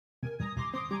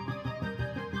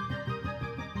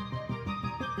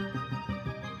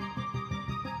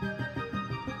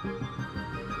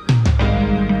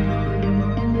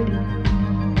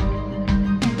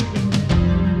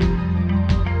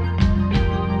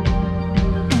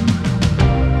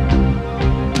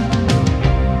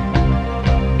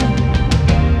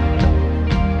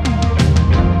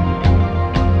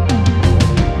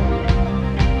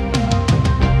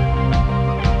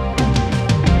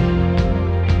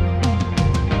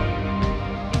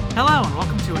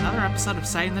another episode of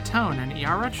Setting the Tone, an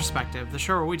ER retrospective, the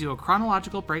show where we do a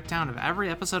chronological breakdown of every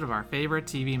episode of our favorite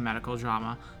TV medical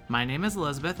drama. My name is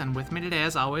Elizabeth, and with me today,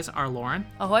 as always, are Lauren.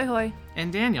 Ahoy hoy.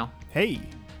 And Daniel. Hey.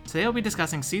 Today we'll be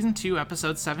discussing Season 2,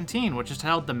 Episode 17, which is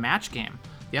titled The Match Game.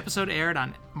 The episode aired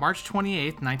on March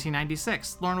 28th,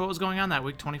 1996. Lauren, what was going on that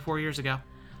week 24 years ago?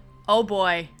 Oh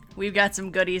boy, we've got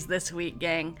some goodies this week,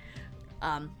 gang.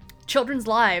 Children's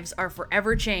lives are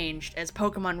forever changed as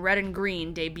Pokemon Red and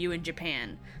Green debut in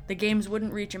Japan. The games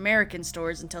wouldn't reach American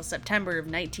stores until September of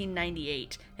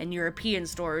 1998, and European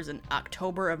stores in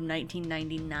October of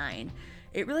 1999.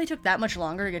 It really took that much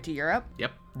longer to get to Europe?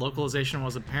 Yep. Localization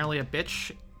was apparently a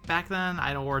bitch back then.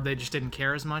 Or they just didn't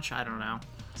care as much. I don't know.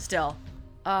 Still.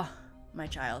 My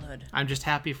childhood. I'm just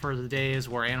happy for the days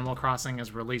where Animal Crossing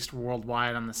is released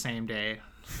worldwide on the same day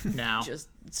now. Just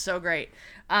so great.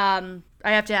 I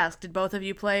have to ask, did both of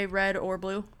you play Red or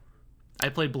Blue? I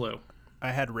played Blue. I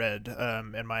had Red,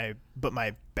 and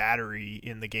my battery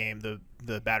in the game,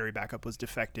 the battery backup was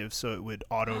defective, so it would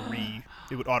auto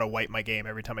wipe my game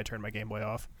every time I turned my Game Boy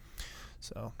off.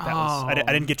 So that was I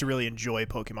didn't get to really enjoy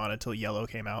Pokemon until Yellow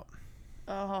came out.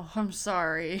 Oh, I'm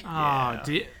sorry. Oh,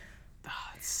 it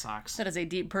sucks. That is a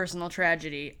deep personal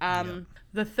tragedy.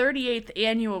 The 38th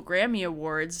annual Grammy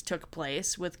Awards took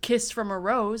place with Kiss from a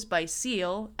Rose by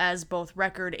Seal as both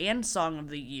record and song of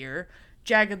the year.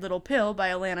 Jagged Little Pill by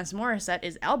Alanis Morissette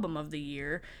is album of the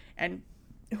year. And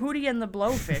Hootie and the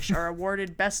Blowfish are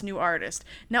awarded Best New Artist.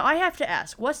 Now, I have to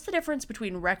ask, what's the difference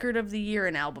between record of the year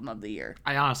and album of the year?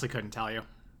 I honestly couldn't tell you.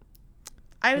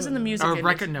 I was in the music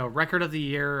industry. Record of the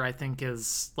year, I think,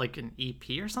 is like an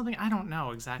EP or something. I don't know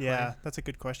exactly. Yeah, that's a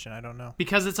good question. I don't know.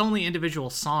 Because it's only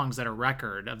individual songs that are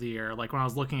record of the year. Like when I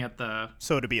was looking at the...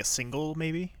 So to be a single,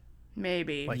 maybe?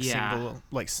 Maybe. Like single,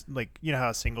 like you know how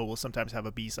a single will sometimes have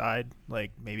a B-side?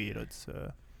 Like maybe it's...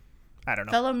 I don't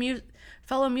know.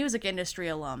 Fellow music industry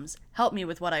alums, help me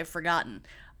with what I've forgotten.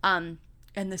 And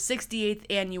the 68th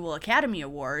Annual Academy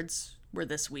Awards were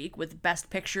this week, with Best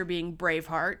Picture being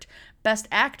Braveheart, Best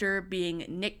Actor being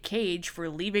Nick Cage for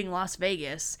Leaving Las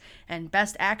Vegas, and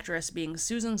Best Actress being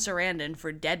Susan Sarandon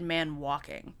for Dead Man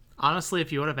Walking. Honestly,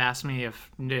 if you would have asked me if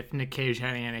Nick Cage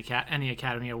had any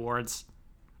Academy Awards,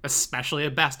 especially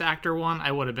a Best Actor one,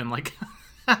 I would have been like...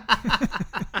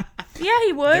 Yeah,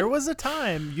 he would. There was a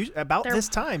time, this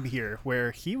time here,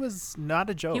 where he was not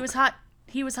a joke.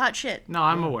 He was hot shit. No,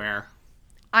 I'm aware.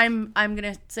 I'm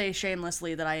gonna say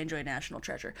shamelessly that I enjoy National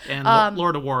Treasure. And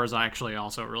Lord of War is actually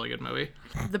also a really good movie.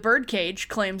 The Birdcage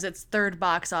claims its third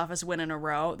box office win in a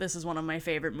row. This is one of my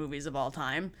favorite movies of all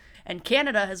time. And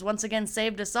Canada has once again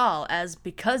saved us all, as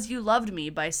Because You Loved Me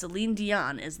by Celine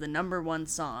Dion is the #1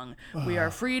 song. We are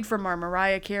freed from our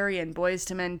Mariah Carey and Boyz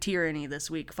II Men tyranny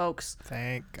this week, folks.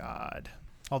 Thank God.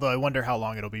 Although I wonder how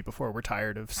long it'll be before we're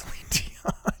tired of Celine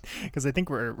Dion. Because I think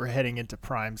we're heading into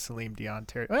prime Celine Dion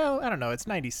territory. Well, I don't know. It's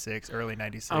 96, early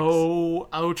 96.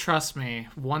 Oh, trust me.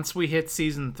 Once we hit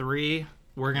season 3,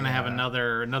 we're going to have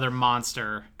another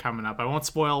monster coming up. I won't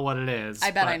spoil what it is.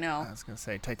 I bet I know. I was going to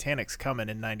say, Titanic's coming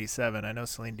in 97. I know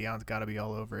Celine Dion's got to be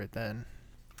all over it then.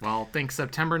 Well, think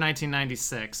September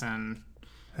 1996 and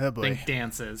think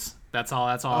dances. That's all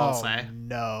I'll say.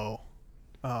 No.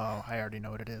 Oh, I already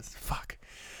know what it is. Fuck.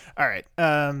 All right.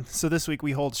 So this week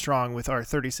we hold strong with our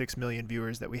 36 million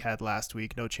viewers that we had last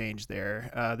week. No change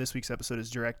there. This week's episode is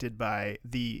directed by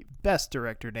the best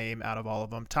director name out of all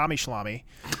of them, Tommy Schlamme.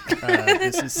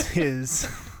 This is his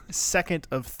second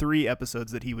of 3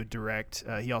 episodes that he would direct.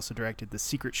 He also directed The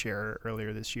Secret Sharer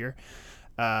earlier this year.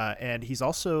 And he's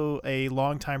also a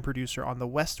longtime producer on The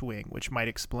West Wing, which might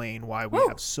explain why we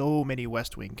have so many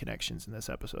West Wing connections in this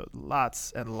episode.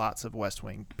 Lots and lots of West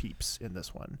Wing peeps in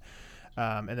this one.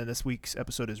 And then this week's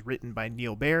episode is written by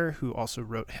Neil Baer, who also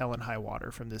wrote Hell and High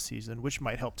Water from this season, which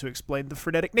might help to explain the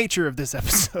frenetic nature of this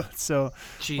episode. So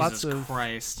Jesus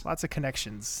Christ. Lots of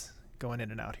connections going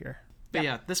in and out here. But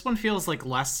yeah, this one feels like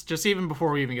less, just even before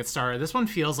we even get started, this one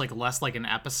feels like less like an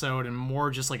episode and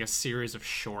more just like a series of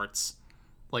shorts.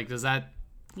 Like, does that...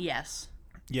 Yes.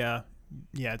 Yeah,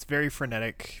 it's very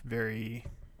frenetic, very...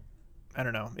 I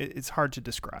don't know. It's hard to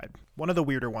describe. One of the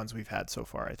weirder ones we've had so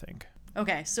far, I think.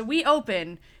 Okay, so we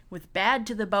open with Bad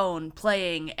to the Bone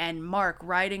playing and Mark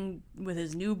riding with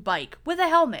his new bike with a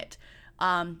helmet.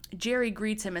 Jerry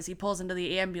greets him as he pulls into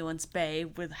the ambulance bay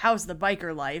with "How's the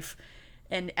biker life?"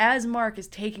 And as Mark is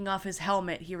taking off his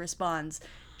helmet, he responds,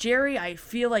 "Jerry, I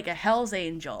feel like a Hell's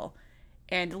Angel."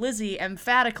 And Lizzie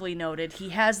emphatically noted he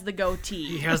has the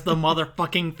goatee. He has the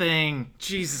motherfucking thing.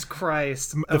 Jesus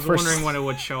Christ. I was wondering when it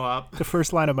would show up. The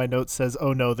first line of my notes says,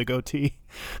 "Oh no, the goatee."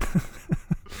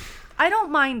 I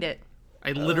don't mind it.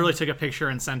 I literally took a picture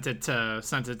and sent it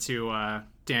to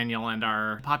Daniel and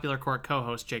our Popular Court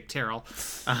co-host Jake Terrell.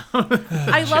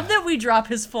 I love that we drop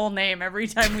his full name every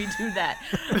time we do that.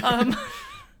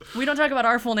 We don't talk about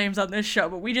our full names on this show,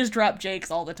 but we just drop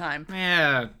Jake's all the time.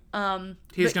 Yeah.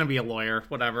 He's gonna be a lawyer,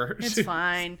 whatever. It's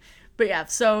fine. But yeah,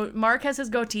 so Mark has his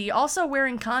goatee, also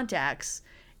wearing contacts,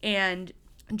 and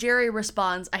Jerry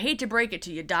responds, "I hate to break it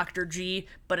to you, Dr. G,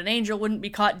 but an angel wouldn't be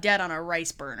caught dead on a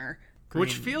rice burner."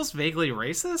 Which feels vaguely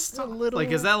racist. A little.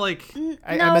 Like, is that like...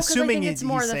 I'm assuming he's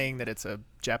saying that it's a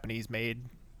Japanese-made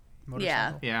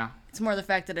motorcycle. Yeah. It's more the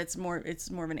fact that it's more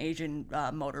of an Asian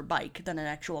motorbike than an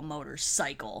actual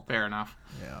motorcycle. Fair enough.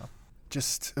 Yeah.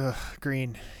 Just,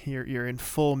 Green, you're in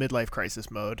full midlife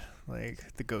crisis mode.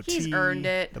 Like, the goatee. He's earned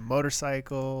it. The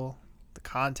motorcycle, the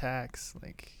contacts.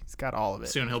 Like, he's got all of it.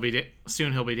 Soon he'll be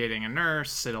dating a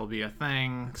nurse. It'll be a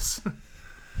thing.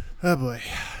 Oh, boy.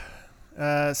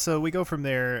 So we go from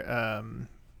there.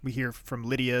 We hear from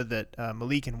Lydia that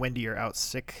Malik and Wendy are out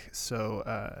sick, so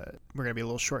we're going to be a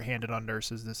little shorthanded on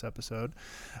nurses this episode.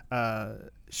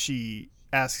 She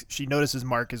notices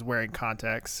Mark is wearing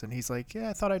contacts, and he's like, yeah,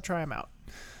 I thought I'd try him out.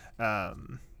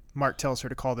 Mark tells her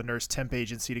to call the nurse temp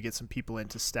agency to get some people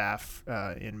into staff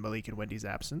in Malik and Wendy's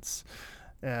absence.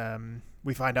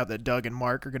 We find out that Doug and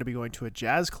Mark are going to be going to a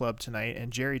jazz club tonight,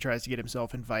 and Jerry tries to get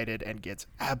himself invited and gets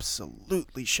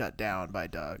absolutely shut down by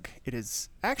Doug. It is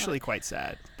actually quite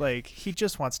sad. Like, he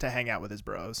just wants to hang out with his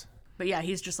bros. But yeah,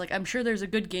 he's just like, I'm sure there's a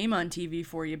good game on TV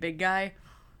for you, big guy.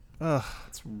 Ugh.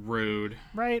 It's rude.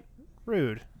 Right?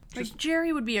 Rude. Like,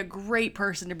 Jerry would be a great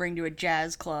person to bring to a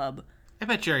jazz club. I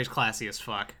bet Jerry's classy as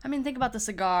fuck. I mean, think about the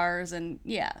cigars and,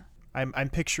 yeah. I'm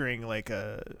picturing like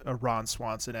a Ron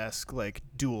Swanson-esque like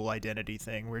dual identity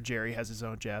thing where Jerry has his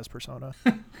own jazz persona.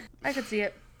 I could see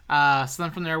it. So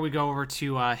then from there we go over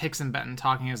to Hicks and Benton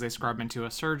talking as they scrub into a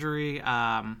surgery.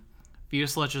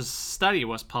 Vucelich's study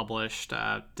was published.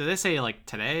 Did they say like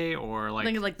today or like?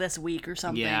 I think like this week or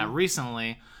something. Yeah,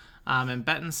 recently. And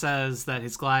Benton says that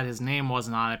he's glad his name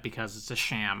wasn't on it because it's a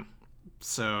sham.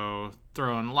 So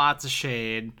throwing lots of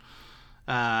shade.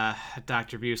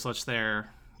 Dr. Vucelich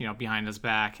there, behind his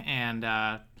back, and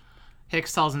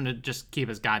Hicks tells him to just keep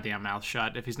his goddamn mouth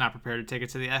shut if he's not prepared to take it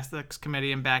to the ethics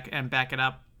committee and back it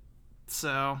up.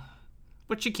 So,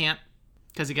 which he can't,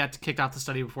 because he got kicked off the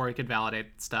study before he could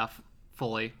validate stuff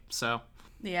fully. So,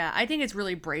 yeah, I think it's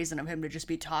really brazen of him to just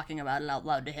be talking about it out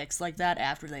loud to Hicks like that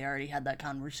after they already had that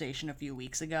conversation a few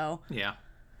weeks ago. Yeah,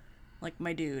 like,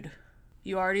 my dude,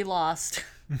 you already lost.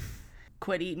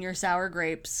 Quit eating your sour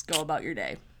grapes. Go about your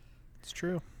day. It's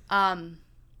true.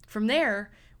 From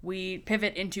there, we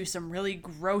pivot into some really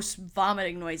gross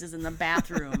vomiting noises in the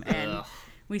bathroom, and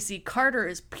we see Carter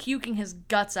is puking his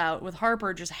guts out with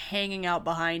Harper just hanging out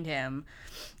behind him.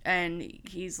 And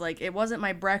he's like, it wasn't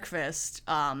my breakfast.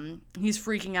 He's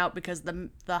freaking out because the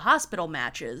hospital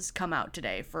matches come out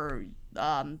today for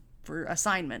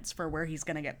assignments for where he's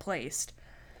going to get placed.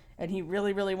 And he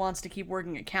really, really wants to keep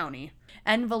working at county.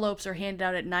 Envelopes are handed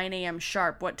out at 9 a.m.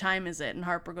 sharp. What time is it? And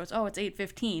Harper goes, oh, it's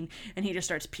 8:15. And he just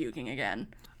starts puking again.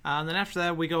 And then after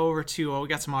that, we go over to, we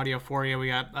got some audio for you. We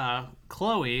got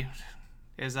Chloe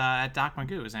is at Doc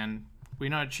Magoo's, and we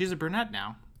know she's a brunette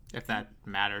now, if that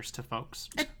matters to folks.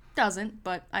 It doesn't,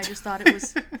 but I just thought it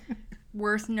was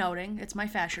worth noting. It's my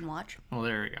fashion watch. Well,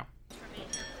 there we go.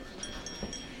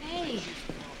 Hey.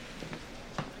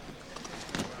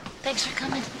 Thanks for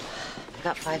coming. I've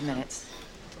got 5 minutes.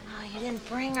 Oh, you didn't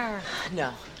bring her.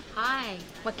 No. Hi.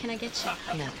 What can I get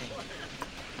you? Nothing.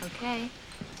 Okay.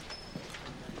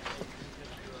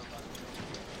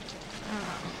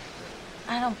 Oh,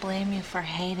 I don't blame you for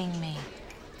hating me.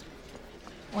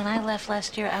 When I left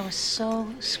last year, I was so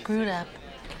screwed up.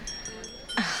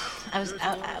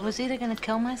 I was either going to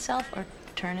kill myself or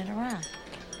turn it around.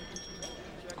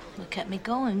 What kept me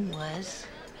going was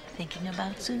thinking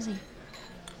about Susie.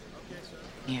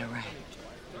 Yeah, right.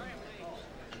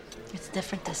 It's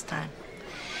different this time.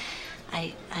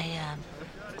 I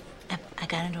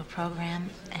got into a program,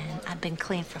 and I've been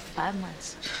clean for 5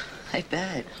 months. I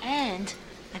bet. And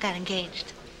I got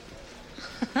engaged.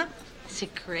 He's a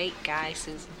great guy,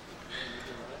 Susan.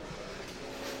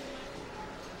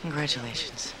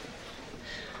 Congratulations.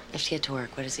 Let's get to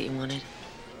work. What is it you wanted?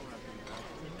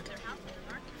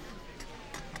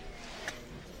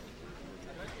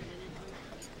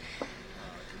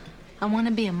 I want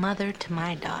to be a mother to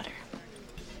my daughter.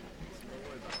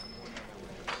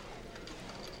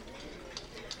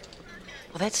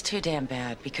 Well, that's too damn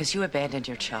bad, because you abandoned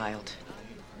your child.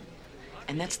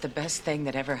 And that's the best thing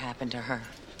that ever happened to her.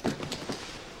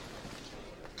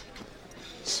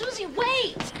 Susie,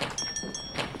 wait!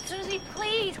 Susie, please.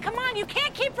 please, come on, you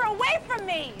can't keep her away from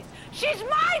me. She's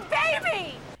my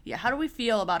baby. Yeah, how do we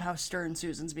feel about how stern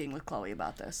Susan's being with Chloe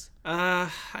about this? I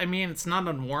mean, it's not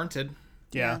unwarranted.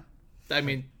 Yeah. I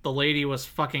mean, the lady was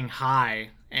fucking high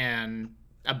and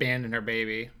abandoned her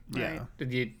baby. Yeah.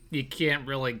 You can't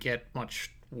really get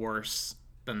much worse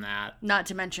than that. Not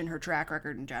to mention her track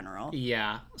record in general.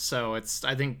 Yeah. So it's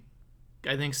I think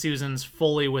Susan's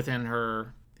fully within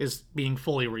her, is being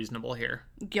fully reasonable here.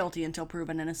 Guilty until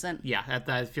proven innocent. Yeah,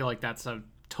 I feel like that's a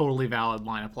totally valid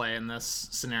line of play in this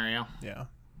scenario. Yeah.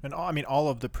 And all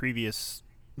of the previous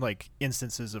like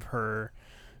instances of her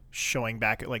showing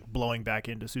back, like blowing back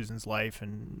into Susan's life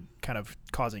and kind of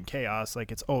causing chaos,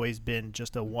 like it's always been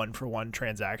just a 1-for-1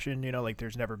 transaction, you know, like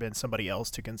there's never been somebody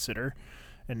else to consider.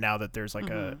 And now that there's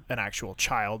like an actual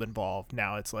child involved,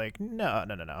 now it's like no,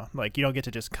 like you don't get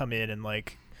to just come in and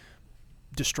like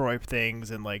destroy things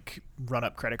and like run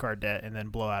up credit card debt and then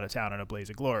blow out of town in a blaze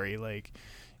of glory. Like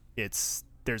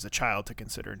there's a child to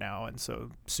consider now, and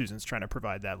so Susan's trying to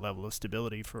provide that level of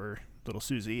stability for little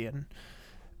Susie, and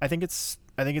I think it's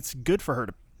good for her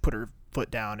to put her foot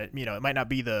down. It might not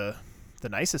be the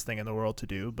nicest thing in the world to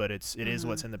do, but it is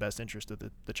what's in the best interest of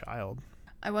the child.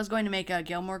 I was going to make a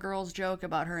Gilmore Girls joke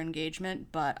about her engagement,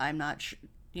 but I'm not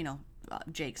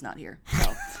Jake's not here,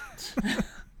 so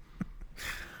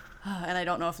and I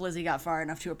don't know if Lizzie got far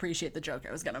enough to appreciate the joke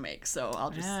I was going to make, so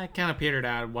I'll just... Yeah, it kind of petered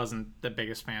out. I wasn't the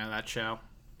biggest fan of that show,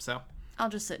 so... I'll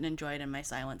just sit and enjoy it in my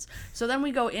silence. So then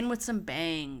we go in with some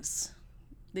bangs.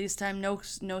 This time, no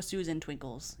Susan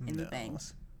twinkles in the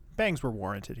bangs. Bangs were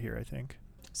warranted here, I think.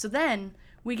 So then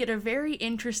we get a very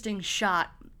interesting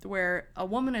shot where a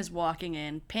woman is walking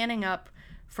in, panning up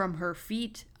from her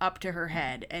feet up to her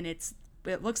head, and it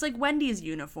looks like Wendy's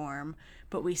uniform,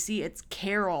 but we see it's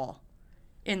Carol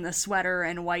in the sweater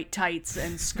and white tights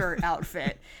and skirt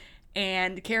outfit.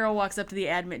 And Carol walks up to the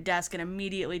admit desk and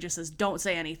immediately just says, "Don't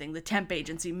say anything. The temp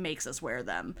agency makes us wear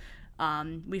them."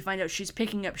 We find out she's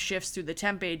picking up shifts through the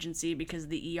temp agency because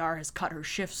the ER has cut her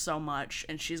shifts so much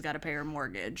and she's got to pay her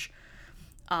mortgage.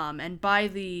 And by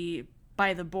the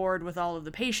board with all of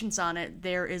the patients on it,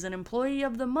 there is an Employee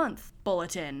of the Month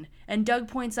bulletin. And Doug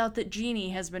points out that Jeannie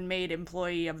has been made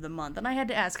Employee of the Month. And I had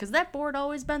to ask, has that board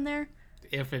always been there?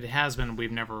 If it has been, we've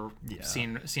never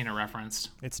seen it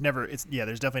referenced. There's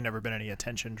definitely never been any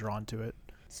attention drawn to it.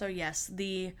 So yes,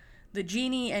 the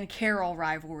Jeannie and Carol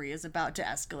rivalry is about to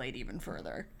escalate even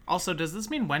further. Also, does this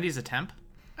mean Wendy's a temp?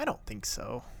 I don't think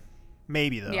so.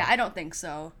 Maybe though. Yeah, I don't think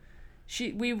so.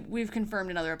 We've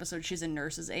confirmed in other episodes she's a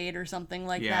nurse's aide or something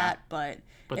like that, but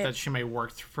that she may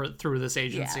work through this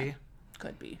agency. Yeah,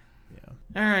 could be. Yeah.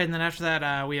 All right, and then after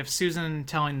that, we have Susan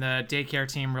telling the daycare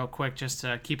team real quick just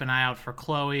to keep an eye out for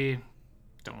Chloe.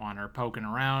 Don't want her poking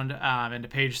around, and to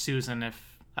page Susan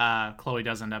if Chloe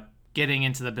does end up getting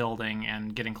into the building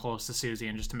and getting close to Susie,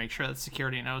 and just to make sure that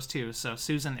security knows too. So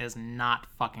Susan is not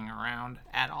fucking around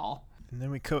at all. And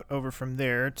then we coat over from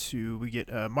there we get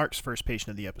Mark's first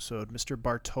patient of the episode, Mr.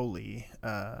 Bartoli.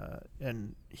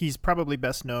 And he's probably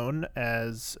best known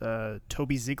as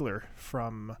Toby Ziegler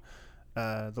from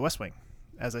The West Wing.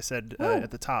 As I said at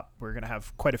the top, we're going to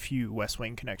have quite a few West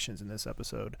Wing connections in this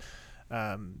episode.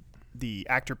 The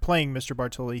actor playing Mr.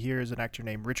 Bartoli here is an actor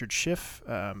named Richard Schiff,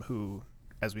 who,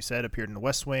 as we said, appeared in The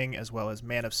West Wing, as well as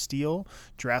Man of Steel,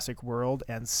 Jurassic World,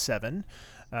 and Seven.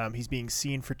 He's being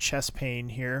seen for chest pain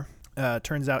here.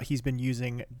 Turns out he's been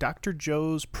using Dr.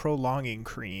 Joe's prolonging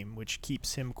cream, which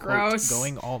keeps him, quote,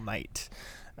 going all night.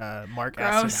 Mark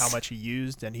asks him how much he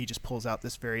used, and he just pulls out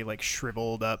this very, like,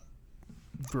 shriveled up,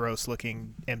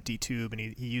 gross-looking empty tube, and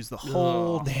he used the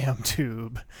whole damn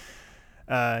tube.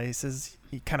 He says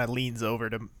he kind of leans over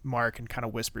to Mark and kind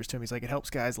of whispers to him. He's like, "It helps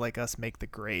guys like us make the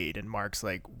grade." And Mark's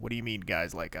like, "What do you mean,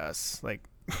 guys like us? Like,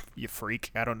 you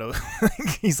freak? I don't know."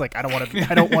 He's like, I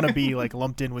don't want to be like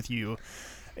lumped in with you."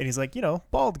 And he's like,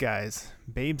 bald guys.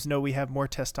 Babes know we have more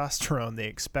testosterone. They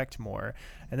expect more.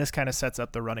 And this kind of sets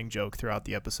up the running joke throughout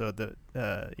the episode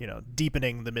that,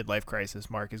 deepening the midlife crisis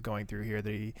Mark is going through here,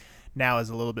 that he now is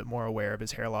a little bit more aware of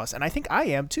his hair loss. And I think I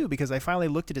am too, because I finally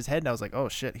looked at his head and I was like, oh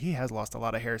shit, he has lost a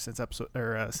lot of hair since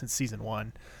season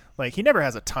 1. Like, he never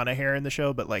has a ton of hair in the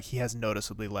show, but like he has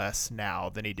noticeably less now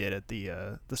than he did at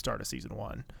the start of season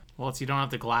 1. Well, you don't have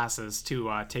the glasses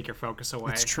to take your focus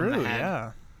away. It's true, from the head.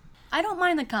 Yeah. I don't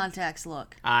mind the contacts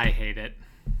look. I hate it.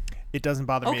 It doesn't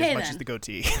bother me as much as the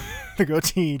goatee. The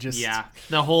goatee just... Yeah,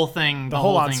 the whole thing, the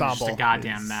whole thing ensemble is just a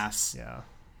goddamn mess. Yeah.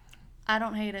 I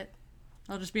don't hate it.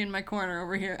 I'll just be in my corner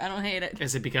over here. I don't hate it.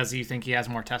 Is it because you think he has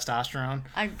more testosterone?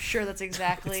 I'm sure that's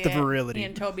exactly it's the virility. He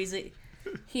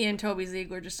and Toby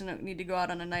Ziegler just need to go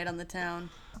out on a night on the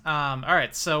town. All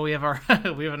right, so we have our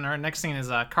our next scene is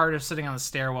Carter sitting on the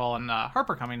stairwell and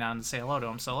Harper coming down to say hello to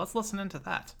him. So let's listen into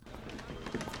that.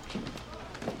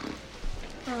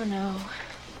 Oh no.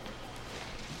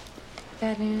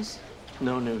 Bad news.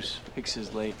 No news. Hicks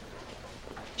is late.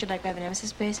 Would you like to have an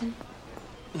Nemesis basin?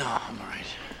 No, I'm all right.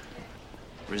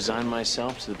 Resign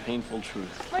myself to the painful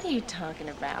truth. What are you talking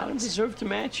I about? don't deserve to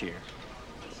match here.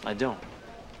 I don't.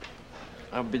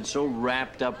 I've been so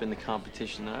wrapped up in the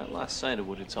competition that I lost sight of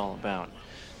what it's all about.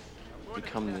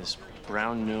 Become this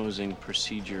brown-nosing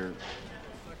procedure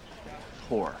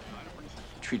whore.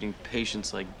 Treating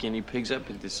patients like guinea pigs. I've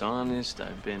been dishonest.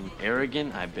 I've been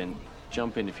arrogant. I've been...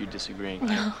 Jump in if you disagree.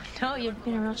 No, you've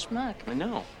been a real schmuck. I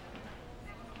know.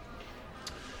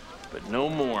 But no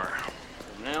more.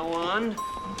 From now on,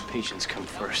 patients come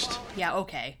first. Yeah,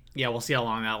 okay. Yeah, we'll see how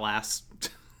long that lasts.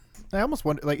 I almost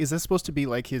wonder, like, is this supposed to be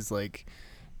like his like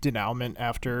denouement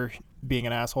after being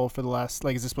an asshole for the last?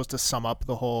 Like, is this supposed to sum up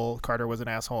the whole Carter was an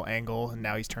asshole angle, and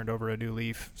now he's turned over a new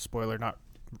leaf? Spoiler, not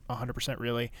 100%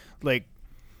 really. Like,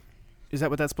 is that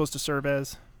what that's supposed to serve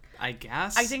as? I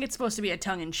guess. I think it's supposed to be a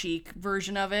tongue-in-cheek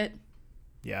version of it.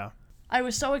 Yeah. I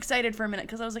was so excited for a minute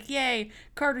because I was like, yay,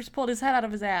 Carter's pulled his head out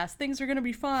of his ass. Things are going to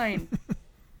be fine.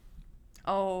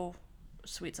 Oh,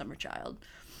 sweet summer child.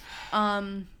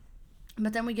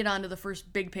 But then we get on to the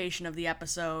first big patient of the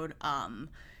episode.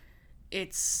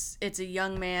 It's a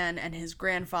young man and his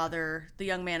grandfather. The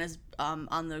young man is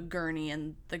on the gurney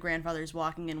and the grandfather's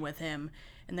walking in with him.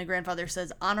 And the grandfather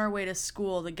says, on our way to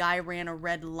school, the guy ran a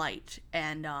red light.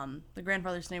 And the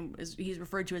grandfather's name he's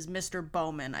referred to as Mr.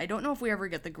 Bowman. I don't know if we ever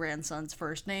get the grandson's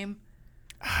first name.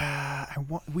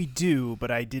 We do,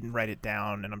 but I didn't write it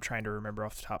down, and I'm trying to remember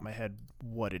off the top of my head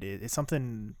what it is. It's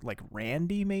something like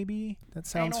Randy, maybe? That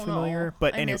sounds familiar. know.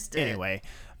 But I missed it. anyway,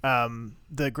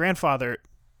 the grandfather's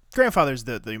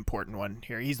the important one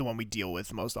here. He's the one we deal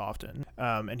with most often.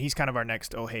 And he's kind of our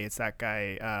next, oh, hey, it's that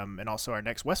guy, and also our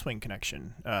next West Wing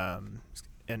connection.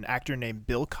 An actor named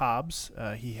Bill Cobbs.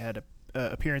 He had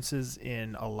appearances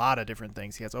in a lot of different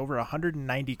things. He has over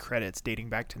 190 credits dating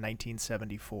back to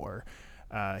 1974.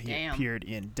 He appeared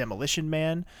in Demolition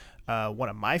Man, one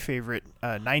of my favorite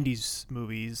 90s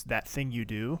movies, That Thing You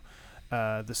Do,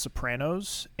 The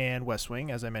Sopranos, and West Wing,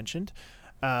 as I mentioned.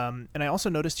 And I also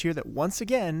noticed here that once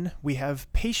again, we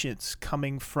have patients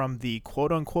coming from the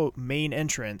quote-unquote main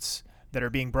entrance that are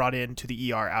being brought into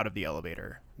the ER out of the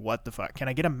elevator. What the fuck? Can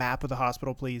I get a map of the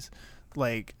hospital, please?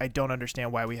 Like, I don't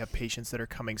understand why we have patients that are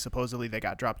coming. Supposedly they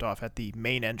got dropped off at the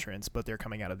main entrance, but they're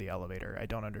coming out of the elevator. I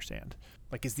don't understand.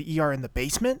 Like, is the ER in the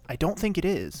basement? I don't think it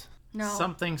is. No.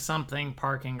 Something,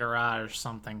 parking garage,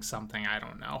 something, I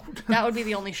don't know. That would be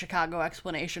the only Chicago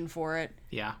explanation for it.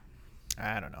 Yeah.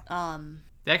 I don't know.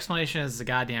 The explanation is the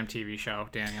goddamn TV show,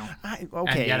 Daniel.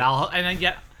 Okay.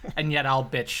 And yet I'll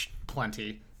bitch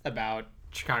plenty about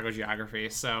Chicago geography.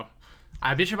 So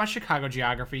I bitch about Chicago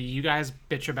geography. You guys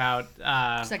bitch about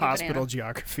hospital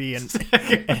geography and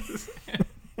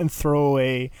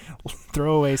throwaway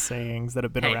sayings that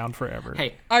have been around forever.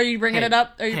 Hey, are you bringing it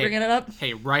up? Bringing it up?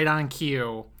 Hey, right on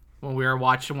cue. When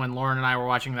Lauren and I were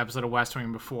watching an episode of West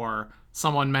Wing before,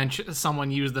 someone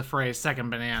used the phrase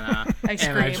 "second banana," I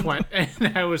screamed.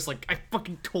 and I was like, "I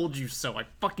fucking told you so! I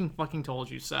fucking told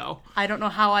you so!" I don't know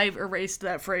how I've erased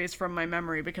that phrase from my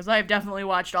memory because I've definitely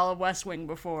watched all of West Wing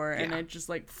before, and it just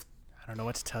like I don't know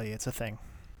what to tell you. It's a thing.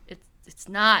 It's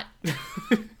not.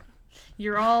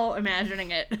 You're all imagining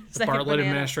it. The Bartlett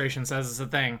administration says it's a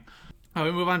thing. We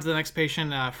move on to the next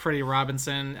patient. Freddie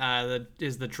Robinson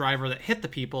is the driver that hit the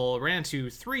people, ran into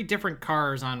 3 different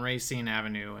cars on Racine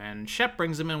Avenue, and Shep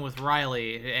brings him in with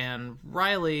Riley, and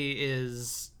Riley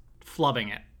is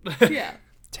flubbing it. Yeah.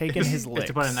 Taking his licks.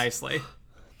 To put it nicely.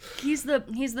 He's the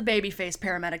babyface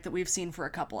paramedic that we've seen for a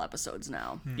couple episodes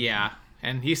now. Yeah.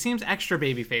 And he seems extra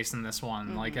babyface in this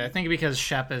one. Like, I think because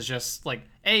Shep is just, like,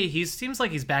 he seems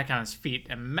like he's back on his feet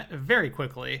very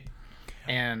quickly.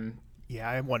 And... yeah,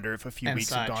 I wonder if a few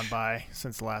weeks have gone by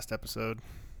since the last episode.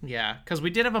 Yeah, because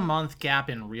we did have a month gap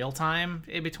in real time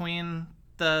in between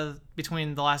the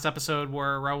last episode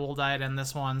where Raoul died and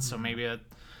this one, so maybe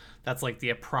that's like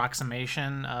the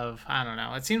approximation of, I don't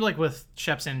know. It seemed like with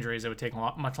Shep's injuries, it would take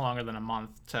much longer than a month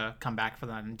to come back for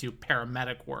them and do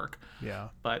paramedic work. Yeah.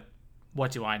 But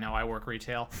what do I know? I work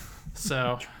retail.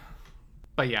 So,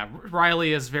 but yeah,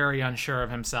 Riley is very unsure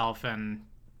of himself and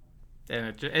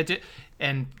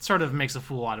sort of makes a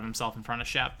fool out of himself in front of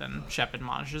Shep, and Shep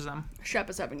admonishes him. Shep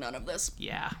is having none of this.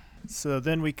 Yeah. So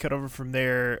then we cut over from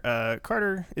there.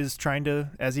 Carter is trying to,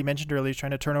 as he mentioned earlier,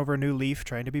 trying to turn over a new leaf,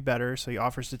 trying to be better. So he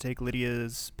offers to take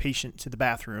Lydia's patient to the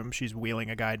bathroom. She's wheeling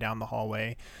a guy down the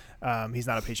hallway. He's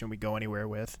not a patient we go anywhere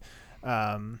with.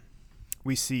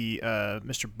 We see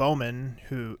Mr. Bowman,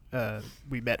 who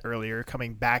we met earlier,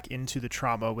 coming back into the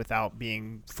trauma without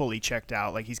being fully checked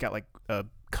out. Like, he's got like a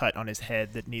cut on his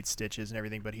head that needs stitches and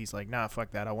everything, but he's like, nah,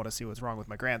 fuck that. I want to see what's wrong with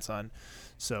my grandson.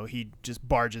 So he just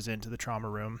barges into the trauma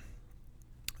room.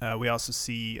 We also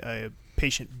see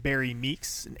patient Barry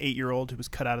Meeks, an 8-year-old who was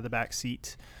cut out of the back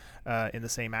seat in the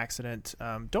same accident.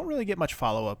 Don't really get much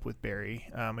follow-up with Barry.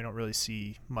 We don't really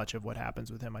see much of what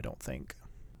happens with him, I don't think.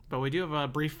 But we do have a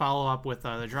brief follow-up with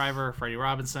the driver, Freddie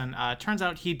Robinson. Turns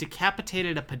out he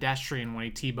decapitated a pedestrian when he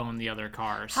T-boned the other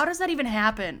cars. How does that even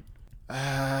happen?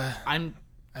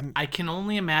 I can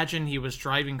only imagine he was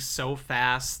driving so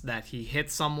fast that he hit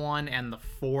someone and the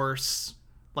force,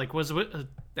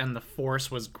 and the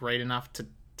force was great enough to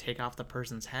take off the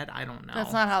person's head. I don't know.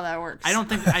 That's not how that works. I don't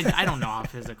think. I don't know how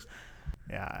physics.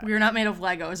 Yeah. We're not made of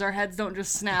Legos. Our heads don't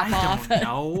just snap I off. don't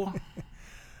know.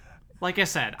 Like I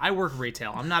said, I work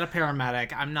retail. I'm not a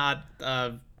paramedic. I'm not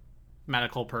a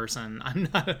medical person. I'm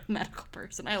not a medical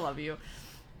person. I love you.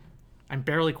 I'm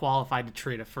barely qualified to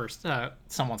treat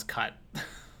someone's cut.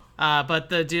 But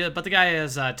the guy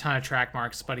has a ton of track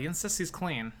marks, but he insists he's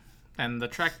clean, and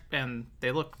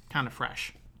they look kind of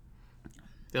fresh.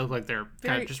 They look like they're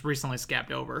kind of just recently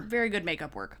scabbed over. Very good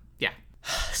makeup work. Yeah.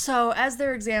 So as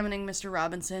they're examining Mr.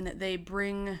 Robinson, they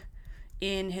bring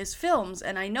in his films,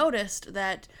 and I noticed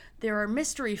that there are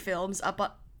mystery films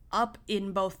up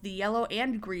in both the yellow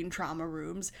and green trauma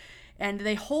rooms, and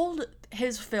they hold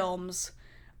his films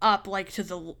up like to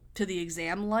the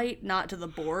exam light, not to the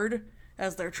board,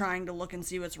 as they're trying to look and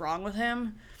see what's wrong with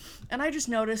him. And I just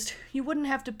noticed you wouldn't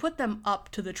have to put them up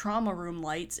to the trauma room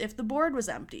lights if the board was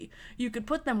empty. You could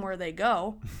put them where they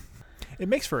go. It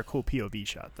makes for a cool POV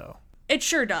shot, though. It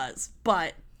sure does,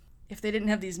 but if they didn't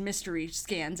have these mystery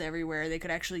scans everywhere, they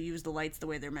could actually use the lights the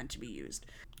way they're meant to be used.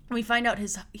 We find out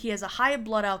he has a high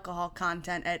blood alcohol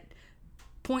content at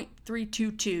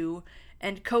 0.322,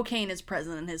 and cocaine is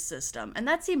present in his system. And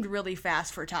that seemed really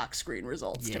fast for tox screen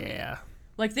results to me. Yeah.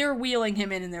 Like, they're wheeling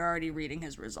him in and they're already reading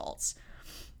his results.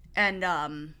 And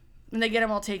they get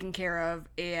him all taken care of,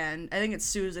 and I think it's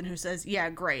Susan who says, yeah,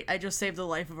 great, I just saved the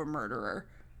life of a murderer.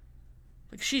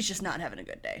 Like, she's just not having a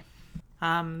good day.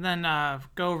 Then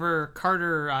go over.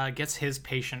 Carter gets his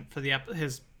patient for the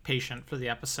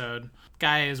episode.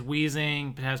 Guy is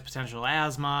wheezing, but has potential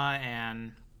asthma,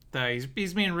 and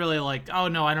he's being really like, oh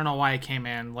no, I don't know why I came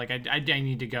in. Like I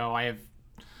need to go. I have.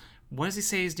 What does he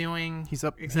say he's doing? He's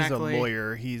up. Exactly. He's a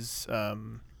lawyer. He's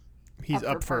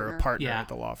up for a partner at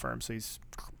the law firm, so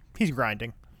he's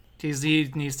grinding.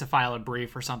 He needs to file a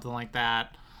brief or something like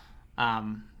that.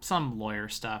 Some lawyer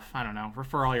stuff. I don't know.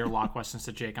 Refer all your law questions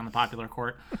to Jake on the Popular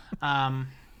Court.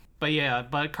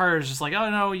 But Carter's just like,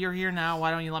 oh no, you're here now. Why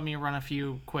don't you let me run a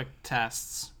few quick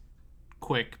tests?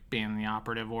 Quick being the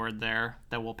operative word there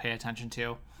that we'll pay attention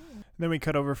to. Then we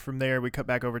cut over from there. We cut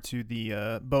back over to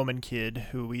the Bowman kid,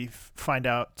 who we find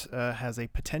out has a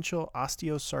potential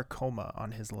osteosarcoma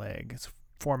on his leg. It's a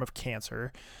form of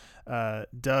cancer.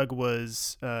 Doug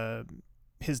was...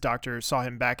 his doctor saw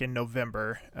him back in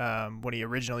November when he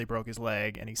originally broke his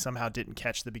leg, and he somehow didn't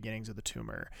catch the beginnings of the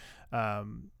tumor.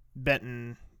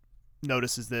 Benton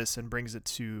notices this and brings it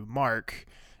to Mark,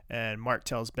 and Mark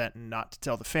tells Benton not to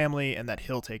tell the family and that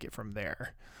he'll take it from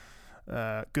there.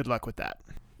 Good luck with that.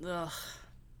 Ugh.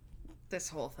 This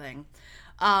whole thing.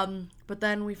 But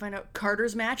then we find out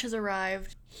Carter's match has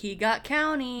arrived. He got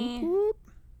county. Whoop.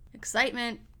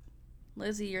 Excitement.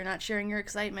 Lizzie, you're not sharing your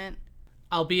excitement.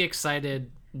 I'll be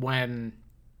excited when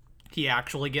he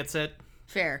actually gets it.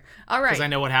 Fair. All right. Because I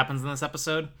know what happens in this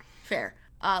episode. Fair.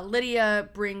 Lydia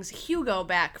brings Hugo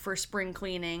back for spring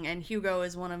cleaning, and Hugo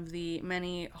is one of the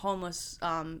many homeless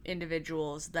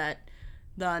individuals that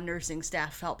the nursing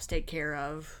staff helps take care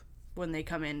of when they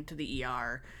come into the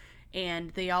ER.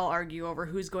 And they all argue over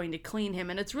who's going to clean him,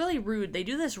 and it's really rude. They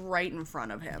do this right in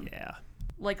front of him. Yeah.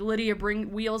 Like, Lydia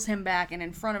wheels him back and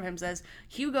in front of him says,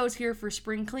 Hugo's here for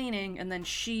spring cleaning. And then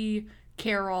she,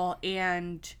 Carol,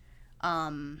 and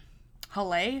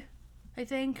Halle, I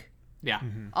think. Yeah.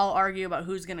 Mm-hmm. All argue about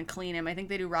who's going to clean him. I think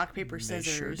they do rock, paper,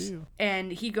 scissors. They sure do.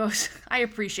 And he goes, I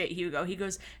appreciate Hugo. He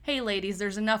goes, hey, ladies,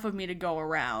 there's enough of me to go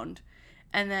around.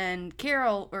 And then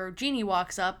Jeannie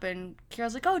walks up, and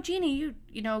Carol's like, oh, Jeannie,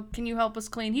 you know, can you help us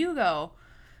clean Hugo?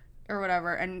 Or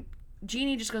whatever. And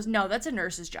Jeannie just goes, no, that's a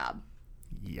nurse's job.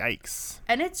 Yikes.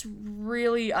 And it's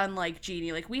really unlike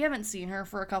Jeannie. Like, we haven't seen her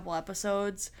for a couple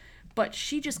episodes, but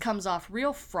she just comes off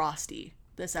real frosty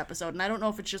this episode. And I don't know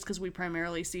if it's just because we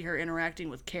primarily see her interacting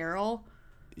with Carol.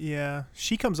 Yeah,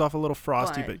 she comes off a little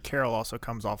frosty, but Carol also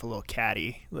comes off a little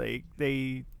catty. Like,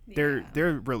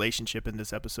 their relationship in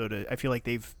this episode, I feel like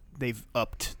they've they've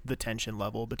upped the tension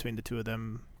level between the two of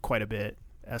them quite a bit,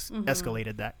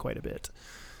 escalated that quite a bit.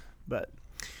 But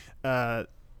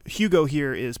Hugo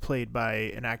here is played by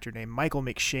an actor named Michael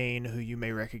McShane, who you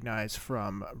may recognize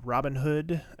from Robin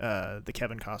Hood, the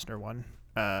Kevin Costner one,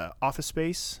 Office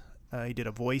Space. He did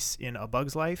a voice in A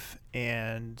Bug's Life,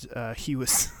 and he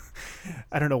was,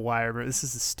 I don't know why, but this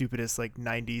is the stupidest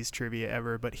 90s trivia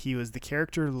ever, but he was the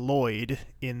character Lloyd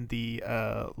in the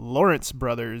Lawrence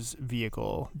Brothers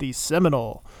vehicle, the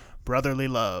seminal Brotherly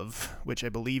Love, which I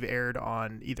believe aired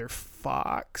on either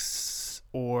Fox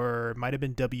or might have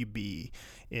been WB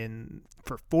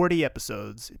for 40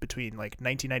 episodes between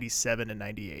 1997 and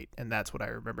 98, and that's what I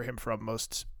remember him from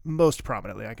most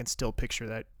prominently. I can still picture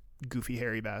that goofy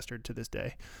hairy bastard to this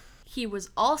day. He was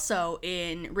also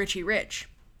in Richie Rich.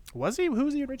 Was he? Who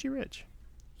was he in Richie Rich?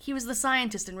 He was the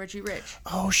scientist in Richie Rich.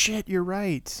 Oh shit, you're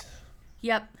right.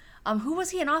 Yep. Who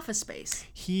was he in Office Space?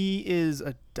 He is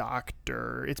a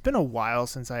doctor. It's been a while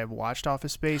since I have watched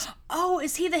Office Space. Oh,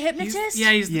 is he the hypnotist?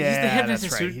 He's the hypnotist.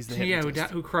 That's right. He's the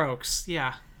hypnotist. Who croaks.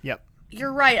 Yeah. Yep.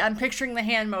 You're right. I'm picturing the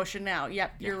hand motion now.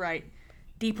 Yep, you're right.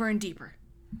 Deeper and deeper.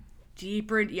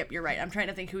 Yep, you're right. I'm trying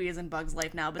to think who he is in Bug's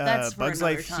Life now, but that's for Bug's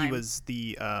another Life. time. He was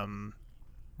the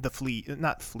flea,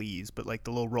 not fleas, but the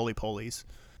little roly polies.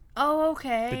 Oh,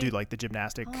 okay. That do the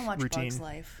gymnastic I watch routine. Bug's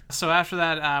Life. So after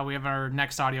that, we have our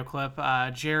next audio clip.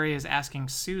 Jerry is asking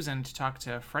Susan to talk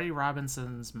to Freddie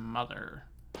Robinson's mother.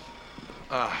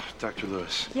 Dr.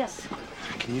 Lewis. Yes.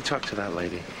 Can you talk to that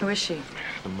lady? Who is she?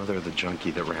 The mother of the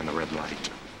junkie that ran the red light.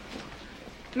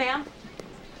 Ma'am?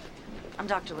 I'm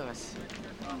Dr. Lewis.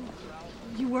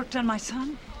 You worked on my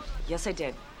son? Yes, I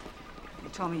did. You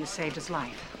told me you saved his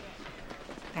life.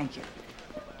 Thank you.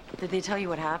 Did they tell you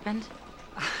what happened?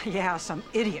 Yeah, some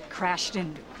idiot crashed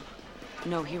into him.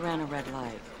 No, he ran a red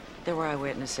light. There were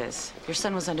eyewitnesses. Your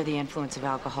son was under the influence of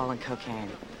alcohol and cocaine.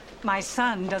 My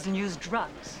son doesn't use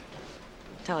drugs.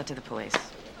 Tell it to the police.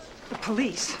 The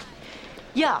police?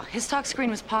 Yeah, his tox screen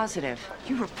was positive.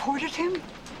 You reported him?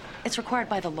 It's required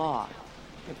by the law.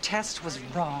 The test was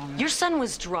wrong. Your son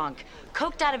was drunk,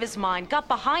 coked out of his mind, got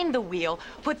behind the wheel,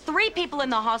 put 3 people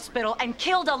in the hospital, and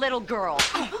killed a little girl.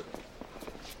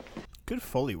 Good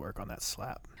Foley work on that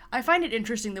slap. I find it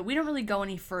interesting that we don't really go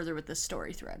any further with this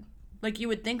story thread. You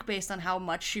would think based on how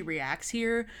much she reacts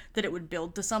here that it would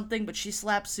build to something, but she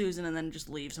slaps Susan and then just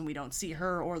leaves and we don't see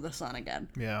her or the son again.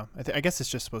 Yeah, I guess it's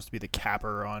just supposed to be the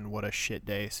capper on what a shit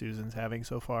day Susan's having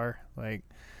so far.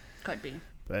 Could be.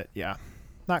 But yeah,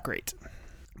 not great.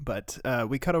 But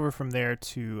we cut over from there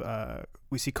to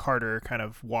we see Carter kind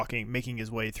of making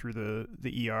his way through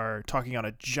the ER, talking on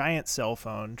a giant cell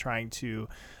phone, trying to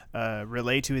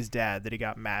relay to his dad that he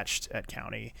got matched at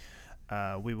county.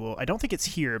 I don't think it's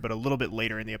here, but a little bit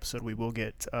later in the episode, we will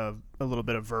get a little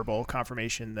bit of verbal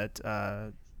confirmation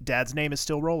that Dad's name is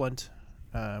still Roland.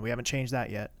 We haven't changed that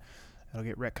yet. It'll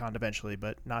get retconned eventually,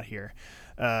 but not here.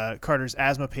 Carter's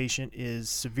asthma patient is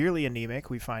severely anemic,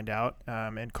 we find out,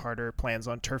 and Carter plans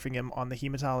on turfing him on the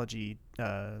hematology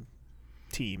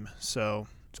team. So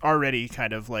it's already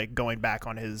kind of going back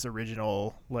on his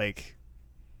original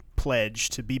pledge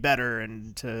to be better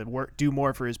and to do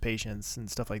more for his patients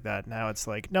and stuff like that. Now it's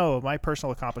no, my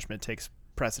personal accomplishment takes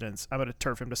precedence. I'm going to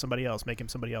turf him to somebody else, make him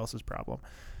somebody else's problem.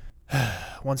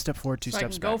 One step forward, two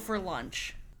steps back. Go for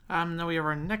lunch. Then we have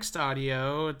our next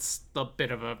audio. It's a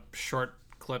bit of a short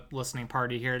clip listening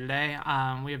party here today.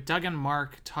 We have Doug and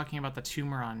Mark talking about the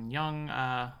tumor on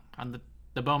on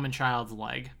the Bowman child's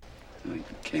leg. He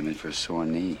came in for a sore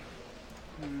knee.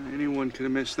 Anyone could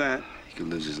have missed that. He could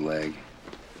lose his leg.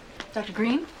 Dr.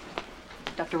 Green?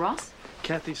 Dr. Ross?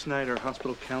 Kathy Snyder,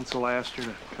 hospital counsel, asked her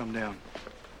to come down.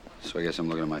 So I guess I'm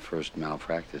looking at my first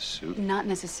malpractice suit. Not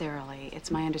necessarily. It's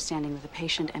my understanding that the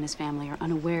patient and his family are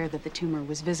unaware that the tumor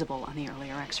was visible on the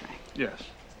earlier x-ray. Yes.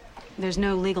 There's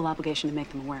no legal obligation to make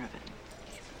them aware of it.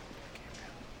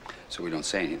 So we don't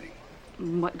say anything?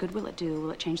 What good will it do?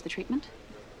 Will it change the treatment?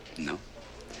 No.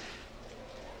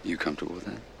 You comfortable with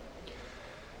that?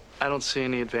 I don't see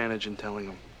any advantage in telling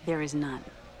them. There is none.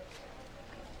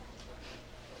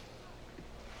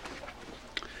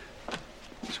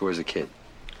 So where's the kid?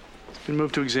 He's been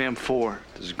moved to exam 4.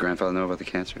 Does his grandfather know about the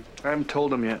cancer? I haven't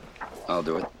told him yet. I'll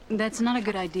do it. That's not a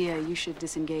good idea. You should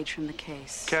disengage from the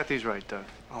case. Kathy's right, Doug.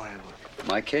 I'll handle it.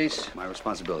 My case, my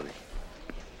responsibility.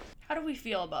 How do we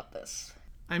feel about this?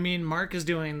 I mean, Mark is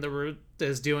doing the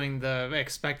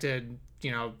expected, they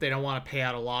don't want to pay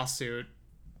out a lawsuit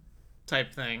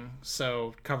type thing,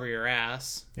 so cover your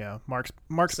ass. Yeah, Mark's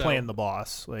playing the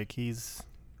boss. He's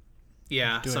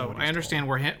so I understand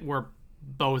where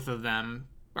both of them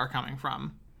are coming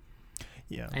from.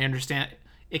 Yeah, I understand.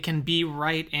 it can be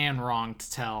right and wrong to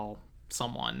tell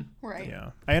someone. Right.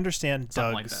 Yeah. I understand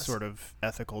Something Doug's like this. sort of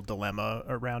ethical dilemma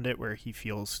around it, where he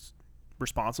feels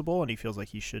responsible and he feels like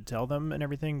he should tell them and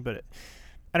everything, but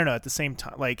I don't know, at the same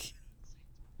time, like,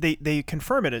 they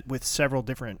confirm it with several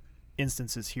different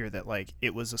instances here that, like,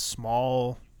 it was a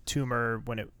small tumor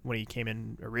when he came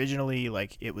in originally,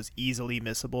 like, it was easily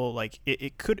missable, like,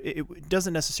 it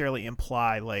doesn't necessarily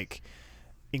imply, like,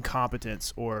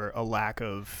 incompetence or a lack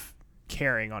of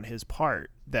caring on his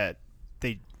part that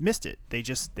they missed it. They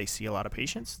see a lot of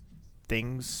patients,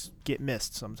 things get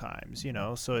missed sometimes, you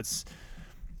know, so it's,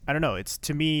 I don't know, it's,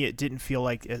 to me, it didn't feel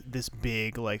like this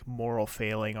big, like, moral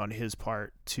failing on his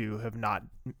part to have not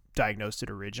diagnosed it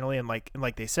originally, and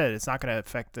like they said, it's not going to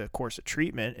affect the course of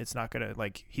treatment, it's not going to,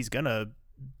 like, he's going to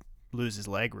lose his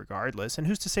leg regardless, and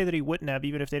who's to say that he wouldn't have,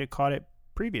 even if they'd have caught it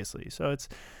previously. So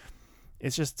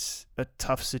it's just a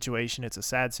tough situation, it's a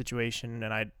sad situation,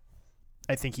 and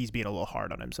I think he's being a little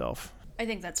hard on himself. I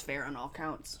think that's fair on all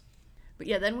counts. But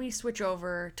yeah, then we switch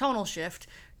over, tonal shift,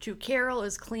 to Carol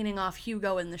is cleaning off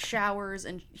Hugo in the showers,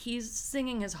 and he's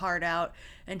singing his heart out,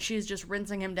 and she's just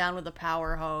rinsing him down with a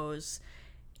power hose.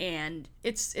 And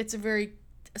it's a very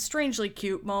strangely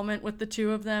cute moment with the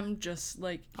two of them, just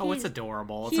like... it's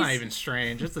adorable. It's not even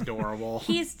strange. It's adorable.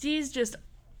 He's just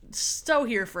so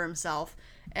here for himself.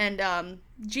 And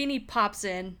Jeannie pops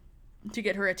in to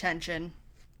get her attention.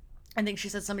 I think she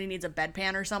said somebody needs a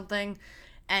bedpan or something.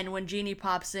 And when Jeannie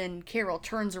pops in, Carol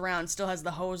turns around, still has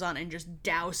the hose on, and just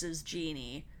douses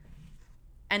Jeannie.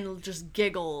 And just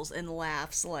giggles and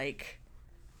laughs like,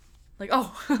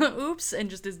 oh, oops, and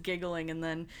just is giggling. And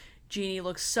then Jeannie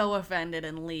looks so offended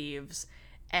and leaves.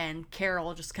 And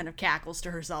Carol just kind of cackles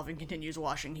to herself and continues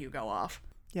washing Hugo off.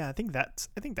 Yeah, I think that's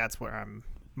where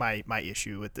my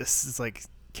issue with this is, like,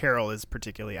 Carol is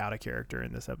particularly out of character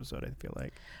in this episode, I feel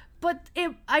like. But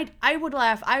I would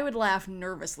laugh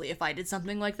nervously if I did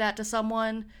something like that to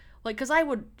someone. Like, because I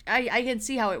can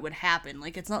see how it would happen.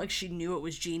 Like, it's not like she knew it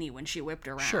was Jeannie when she whipped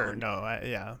around. Sure, no,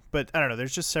 yeah. But I don't know,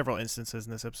 there's just several instances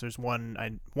in this episode. There's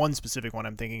one specific one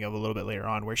I'm thinking of a little bit later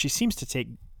on where she seems to take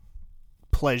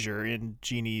pleasure in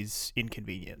Jeannie's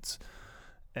inconvenience.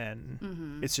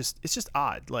 And it's just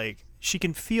odd. Like,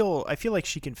 I feel like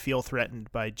she can feel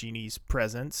threatened by Jeannie's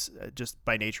presence, just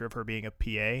by nature of her being a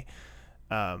PA.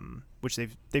 Which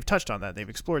they've touched on that, they've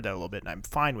explored that a little bit, and I'm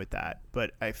fine with that.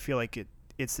 But I feel like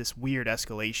it's this weird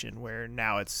escalation where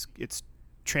now it's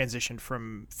transitioned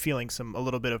from feeling a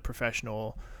little bit of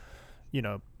professional, you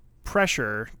know,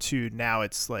 pressure to now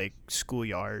it's like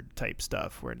schoolyard type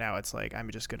stuff where now it's like, I'm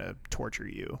just gonna torture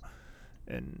you,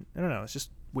 and I don't know, it's just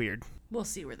weird. We'll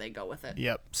see where they go with it.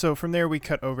 Yep. So from there we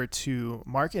cut over to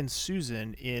Mark and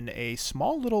Susan in a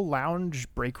small little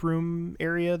lounge break room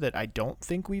area that I don't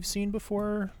think we've seen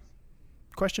before. ?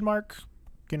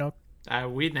 You know,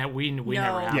 we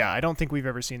never have. Yeah, I don't think we've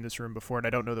ever seen this room before, and I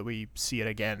don't know that we see it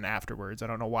again afterwards. I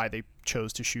don't know why they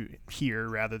chose to shoot here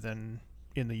rather than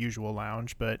in the usual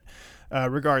lounge, but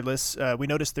regardless, we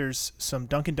noticed there's some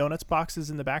Dunkin' Donuts boxes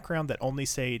in the background that only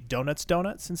say Donuts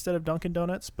instead of Dunkin'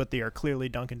 Donuts, but they are clearly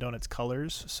Dunkin' Donuts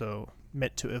colors, so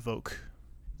meant to evoke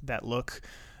that look.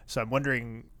 So I'm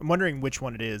wondering which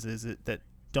one it is. Is it that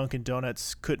Dunkin'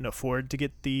 Donuts couldn't afford to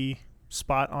get the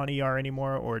spot on ER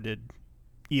anymore, or did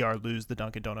ER lose the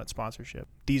Dunkin' Donuts sponsorship?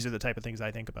 These are the type of things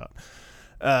I think about.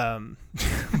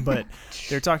 But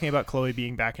they're talking about Chloe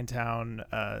being back in town.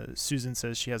 Susan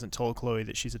says she hasn't told Chloe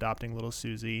that she's adopting little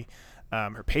Susie.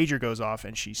 Her pager goes off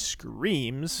and she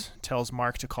screams, tells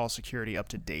Mark to call security up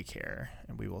to daycare,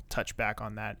 and we will touch back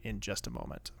on that in just a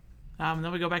moment. Then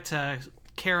we go back to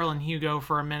Carol and Hugo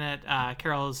for a minute.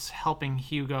 Carol is helping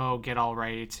Hugo get all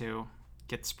ready to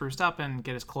get spruced up and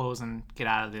get his clothes and get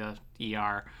out of the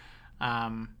ER.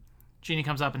 Jeannie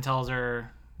comes up and tells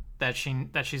her that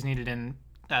she's needed in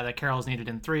that Carol's needed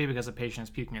in 3 because the patient is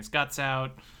puking his guts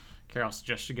out. Carol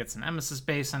suggests she gets an emesis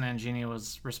basin, and Jeannie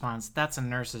responds, "That's a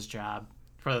nurse's job."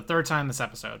 For the 3rd time this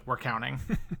episode, we're counting.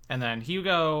 And then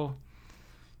Hugo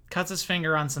cuts his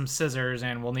finger on some scissors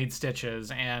and will need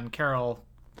stitches, and Carol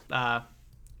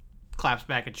claps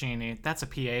back at Jeannie, "That's a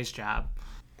PA's job."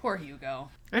 Poor Hugo.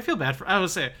 I feel bad I would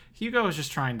say Hugo is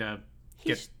just trying to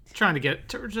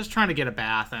get a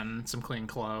bath and some clean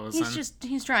clothes.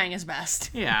 He's trying his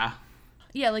best. Yeah.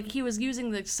 Yeah, like he was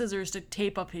using the scissors to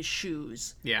tape up his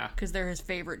shoes. Yeah. Because they're his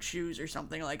favorite shoes or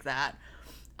something like that.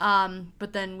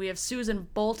 But then we have Susan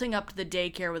bolting up to the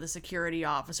daycare with a security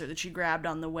officer that she grabbed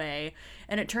on the way.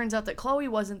 And it turns out that Chloe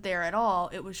wasn't there at all.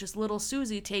 It was just little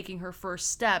Susie taking her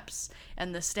first steps,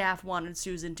 and the staff wanted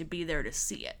Susan to be there to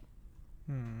see it.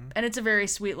 And it's a very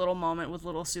sweet little moment with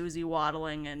little Susie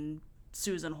waddling and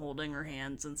Susan holding her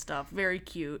hands and stuff. Very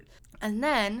cute. And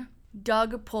then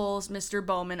Doug pulls Mr.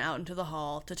 Bowman out into the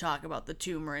hall to talk about the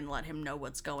tumor and let him know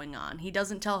what's going on. He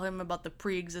doesn't tell him about the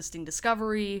pre-existing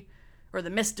discovery, or the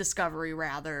misdiscovery,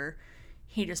 rather.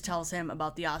 He just tells him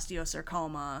about the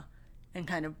osteosarcoma and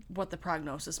kind of what the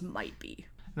prognosis might be.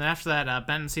 And then after that,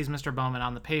 Benton sees Mr. Bowman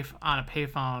on a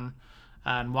payphone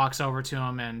and walks over to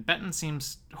him, and Benton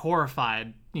seems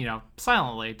horrified,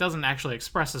 silently. Doesn't actually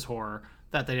express his horror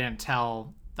that they didn't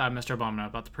tell Mr. Bowman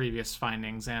about the previous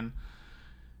findings. And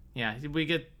yeah, we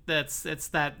get it's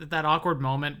that awkward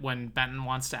moment when Benton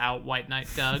wants to out White Knight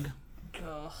Doug.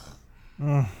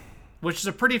 Which is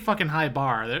a pretty fucking high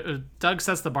bar. Doug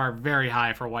sets the bar very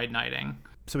high for white knighting.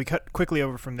 So we cut quickly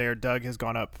over from there. Doug has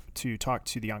gone up to talk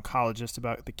to the oncologist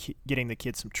about getting the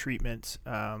kid some treatment.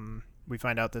 We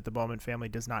find out that the Bowman family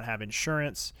does not have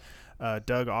insurance.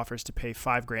 Doug offers to pay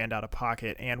 $5,000 out of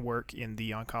pocket and work in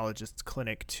the oncologist's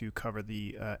clinic to cover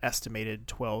the estimated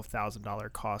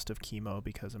 $12,000 cost of chemo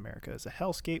because America is a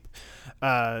hellscape.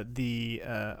 The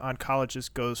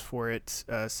oncologist goes for it,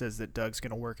 says that Doug's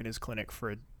going to work in his clinic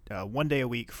for 1 day a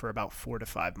week for about 4 to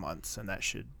 5 months, and that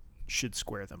should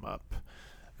square them up.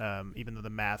 Even though the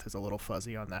math is a little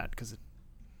fuzzy on that because it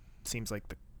seems like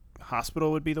the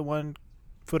hospital would be the one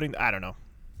footing. I don't know.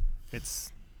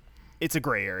 It's a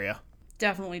gray area.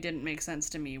 Definitely didn't make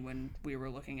sense to me when we were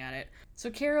looking at it.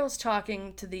 So Carol's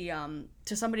talking to the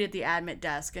to somebody at the admit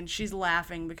desk, and she's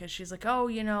laughing because she's like, "Oh,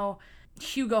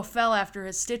 Hugo fell after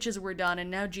his stitches were done,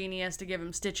 and now Jeannie has to give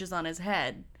him stitches on his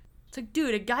head." It's like,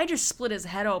 dude, a guy just split his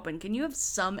head open. Can you have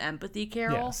some empathy,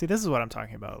 Carol? Yeah, see, this is what I'm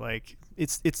talking about. Like,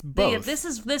 it's both. Yeah, this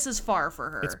is far for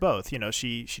her. It's both.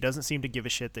 She doesn't seem to give a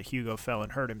shit that Hugo fell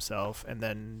and hurt himself, and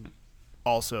then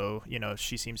also,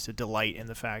 she seems to delight in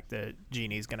the fact that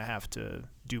Jeannie's gonna have to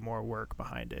do more work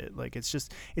behind it. Like, it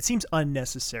seems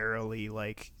unnecessarily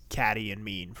like catty and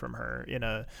mean from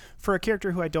her for a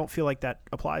character who I don't feel like that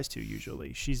applies to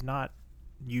usually. She's not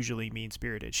usually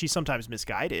mean-spirited. She's sometimes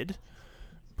misguided,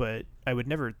 but I would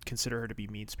never consider her to be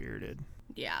mean-spirited.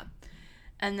 Yeah.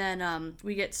 And then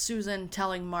we get Susan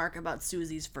telling Mark about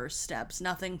Susie's first steps.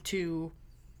 Nothing too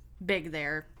big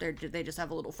there. They just have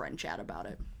a little friend chat about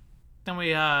it. Then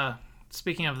we,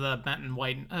 speaking of the Benton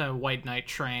White Knight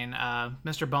train,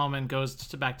 Mr. Bowman goes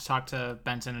back to talk to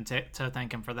Benton and to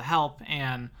thank him for the help,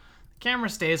 and the camera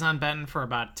stays on Benton for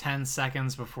about 10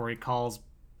 seconds before he calls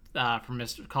back from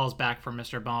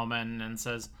Mr. Bowman and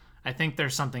says, "I think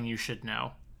there's something you should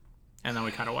know." And then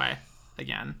we cut away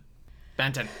again.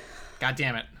 Benton. God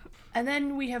damn it. And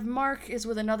then we have Mark is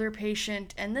with another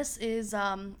patient, and this is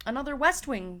another West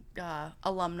Wing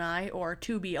alumni, or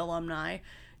to-be alumni.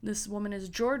 This woman is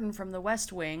Jordan from the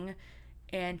West Wing,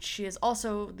 and she is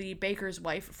also the baker's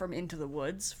wife from Into the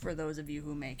Woods, for those of you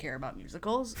who may care about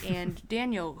musicals. And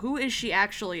Daniel, who is she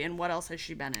actually, and what else has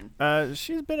she been in?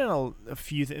 She's been in a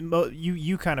few things.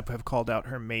 You kind of have called out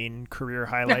her main career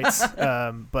highlights,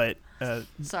 but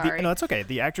sorry. No, it's okay.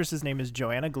 The actress's name is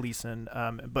Joanna Gleason,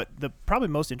 but the probably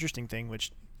most interesting thing,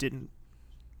 which didn't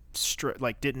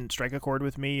strike a chord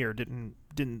with me or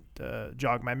didn't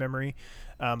jog my memory,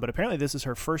 but apparently this is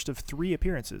her first of 3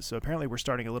 appearances. So apparently we're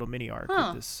starting a little mini arc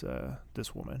with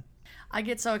this woman. I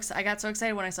got so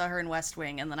excited when I saw her in West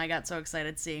Wing, and then I got so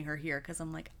excited seeing her here because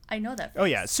I'm like, I know that face. Oh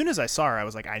yeah, as soon as I saw her, I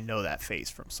was like, I know that face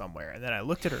from somewhere, and then I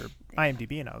looked at her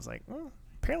IMDb and I was like, well,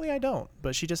 apparently I don't,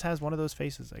 but she just has one of those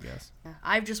faces, I guess. Yeah.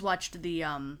 I've just watched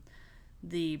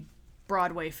the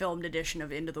Broadway filmed edition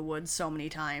of Into the Woods so many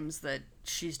times that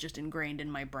she's just ingrained in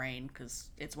my brain because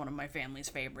it's one of my family's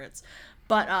favorites.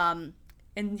 But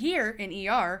in here, in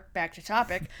ER, back to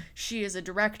topic, she is a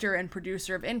director and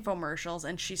producer of infomercials,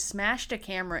 and she smashed a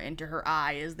camera into her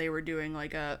eye as they were doing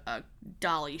like a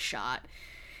dolly shot.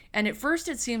 And at first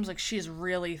it seems like she's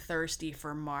really thirsty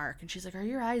for Mark, and she's like, "Are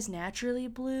your eyes naturally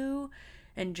blue?"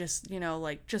 And just,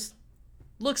 just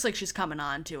looks like she's coming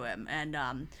on to him.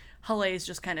 And Hale's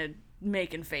just kind of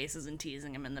making faces and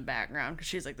teasing him in the background because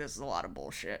she's like, "This is a lot of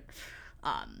bullshit."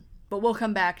 But we'll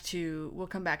come back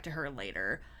to her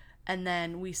later. And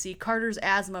then we see Carter's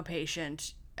asthma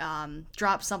patient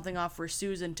drop something off for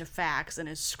Susan to fax and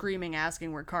is screaming,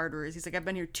 asking where Carter is. He's like, "I've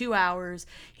been here 2 hours.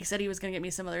 He said he was going to get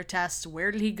me some other tests.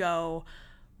 Where did he go?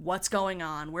 What's going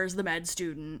on? Where's the med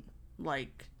student?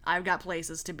 Like, I've got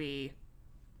places to be.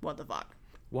 What the fuck?"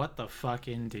 What the fuck,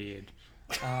 indeed.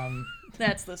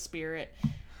 That's the spirit.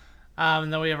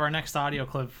 And then we have our next audio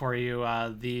clip for you.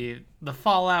 The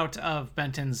fallout of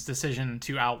Benton's decision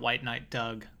to out White Knight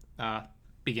Doug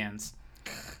begins.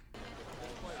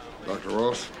 Dr.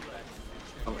 Ross?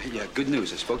 Oh, hey, yeah, good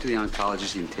news. I spoke to the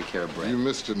oncologist. He can take care of Brad. You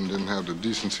missed it and didn't have the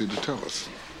decency to tell us.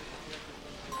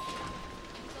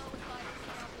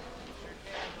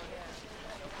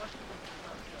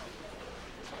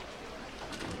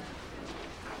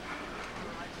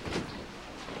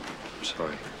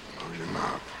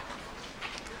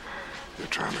 You're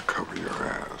trying to cover your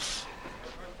ass.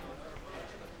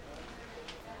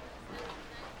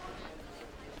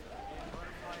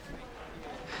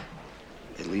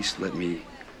 At least let me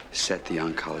set the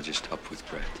oncologist up with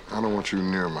Brett. I don't want you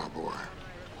near my boy.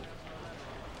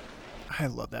 I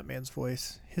love that man's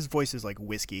voice. His voice is like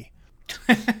whiskey.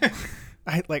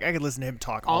 I could listen to him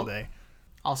talk all day.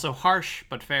 Also harsh,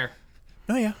 but fair.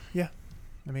 Oh, yeah.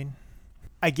 I mean,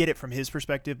 I get it from his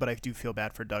perspective, but I do feel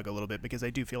bad for Doug a little bit because I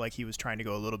do feel like he was trying to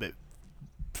go a little bit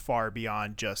far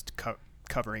beyond just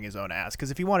covering his own ass.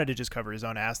 Because if he wanted to just cover his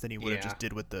own ass, then he would have just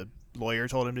did what the lawyer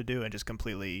told him to do and just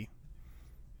completely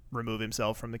remove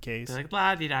himself from the case. Like,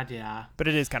 blah, dee, da, da. But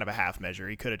it is kind of a half measure.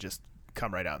 He could have just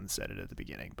come right out and said it at the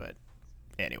beginning. But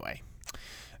anyway,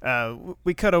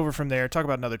 we cut over from there. Talk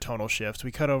about another tonal shift.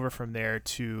 We cut over from there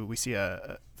to, we see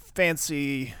a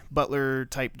fancy butler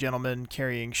type gentleman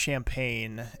carrying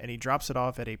champagne, and he drops it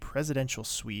off at a presidential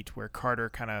suite where Carter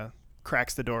kind of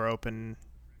cracks the door open,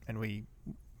 and we,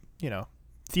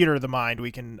 theater of the mind,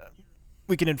 we can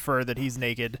infer that he's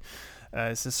naked.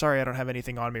 Says, sorry, I don't have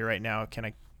anything on me right now. Can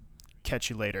I catch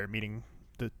you later? Meaning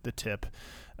the tip.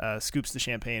 Scoops the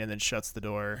champagne and then shuts the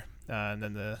door. And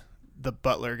then the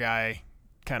butler guy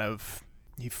kind of,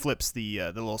 he flips the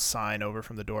little sign over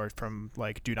from the door from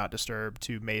like do not disturb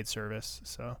to maid service.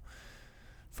 So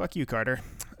fuck you, Carter.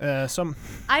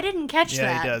 I didn't catch that.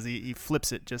 Yeah, he does. He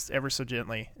flips it just ever so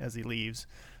gently as he leaves.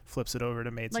 Flips it over to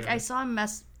maid service. I saw him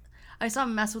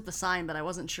mess with the sign, but I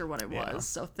wasn't sure what it was.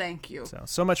 So thank you.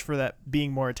 So much for that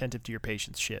being more attentive to your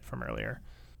patient's shit from earlier.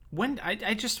 When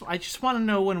I just want to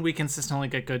know when we consistently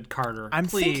get good Carter. I'm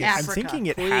Please. thinking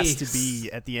it has to be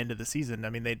at the end of the season. I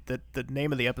mean, the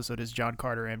name of the episode is John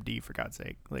Carter, MD, for God's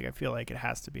sake. Like, I feel like it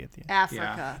has to be at the end. Africa.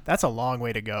 Yeah. That's a long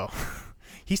way to go.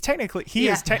 He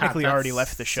has technically already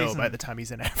left the show by the time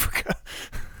he's in Africa.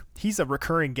 He's a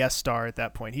recurring guest star at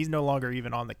that point. He's no longer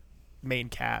even on the main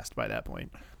cast by that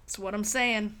point. That's what I'm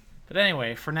saying. But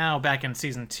anyway, for now, back in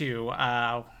season 2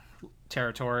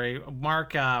 territory,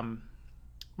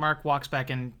 Mark walks back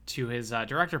into his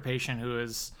director patient, who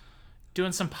is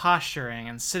doing some posturing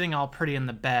and sitting all pretty in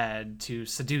the bed to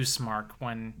seduce Mark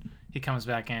when he comes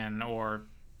back in. Or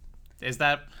is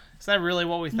that really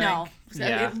what we think? No,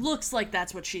 it looks like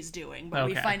that's what she's doing, but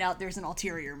we Okay. find out there's an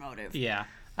ulterior motive. Yeah.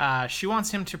 She wants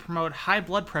him to promote high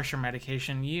blood pressure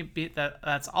medication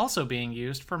that's also being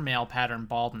used for male pattern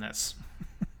baldness.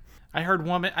 I heard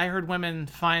women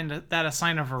find that a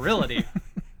sign of virility.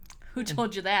 Who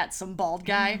told you that? Some bald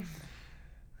guy?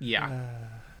 Yeah.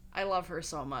 I love her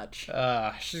so much.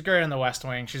 She's great on The West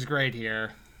Wing. She's great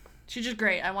here. She's just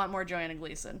great. I want more Joanna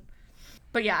Gleason.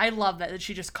 But yeah, I love that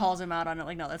she just calls him out on it.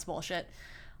 Like, no, that's bullshit.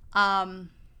 And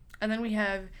then we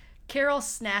have Carol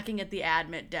snacking at the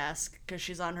admit desk because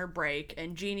she's on her break,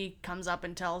 and Jeannie comes up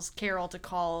and tells Carol to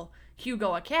call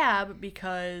Hugo a cab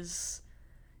because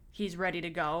he's ready to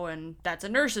go, and that's a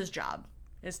nurse's job,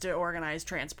 is to organize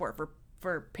transport for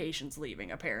patients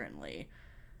leaving, apparently.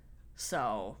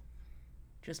 So,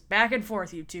 just back and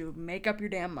forth, you two. Make up your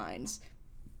damn minds.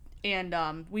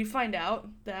 And we find out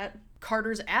that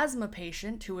Carter's asthma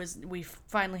patient, we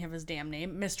finally have his damn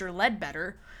name, Mr.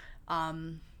 Ledbetter,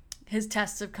 his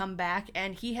tests have come back,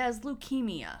 and he has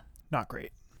leukemia. Not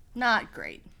great. Not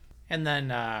great. And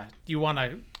then you want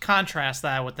to contrast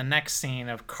that with the next scene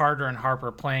of Carter and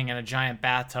Harper playing in a giant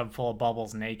bathtub full of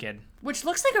bubbles naked. Which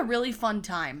looks like a really fun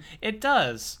time. It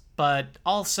does, but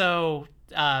also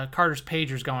Carter's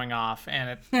pager's going off,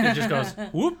 and it just goes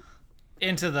whoop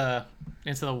into the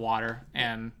water,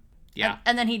 and yeah.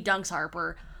 And then he dunks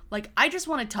Harper. Like, I just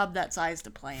want a tub that size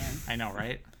to play in. I know,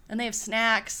 right? And they have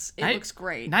snacks. It looks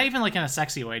great. Not even like in a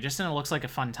sexy way, just in it looks like a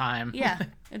fun time. Yeah,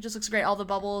 it just looks great. All the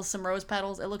bubbles, some rose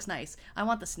petals. It looks nice. I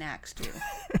want the snacks too.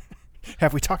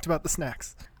 Have we talked about the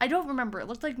snacks? I don't remember. It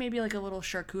looked like maybe like a little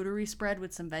charcuterie spread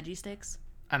with some veggie sticks.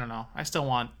 I don't know. I still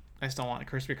want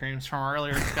Krispy Kremes from our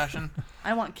earlier discussion.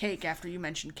 I want cake after you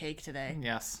mentioned cake today.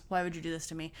 Yes. Why would you do this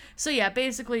to me? So yeah,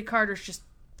 basically Carter's just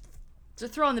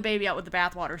throwing the baby out with the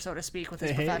bathwater, so to speak, with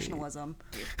his professionalism.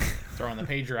 Throwing the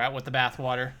pager out with the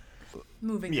bathwater.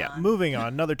 Moving on. Moving on.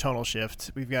 Another tonal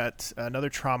shift. We've got another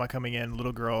trauma coming in.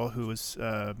 Little girl who was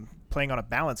playing on a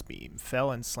balance beam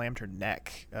fell and slammed her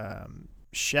neck.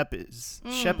 Shep is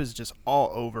just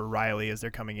all over Riley as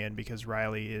they're coming in because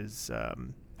Riley is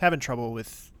having trouble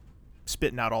with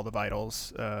spitting out all the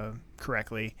vitals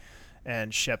correctly,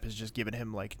 and Shep has just given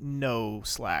him like no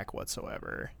slack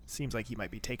whatsoever. Seems like he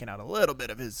might be taking out a little bit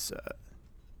of his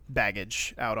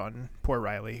baggage out on poor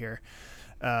Riley here.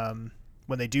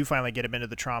 When they do finally get him into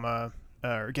the trauma,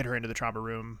 or get her into the trauma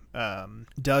room,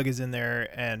 Doug is in there,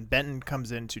 and Benton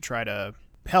comes in to try to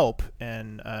help,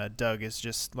 and Doug is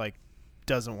just like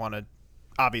doesn't want to,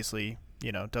 obviously,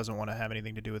 doesn't want to have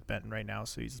anything to do with Benton right now.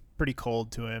 So he's pretty cold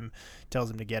to him,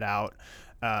 tells him to get out.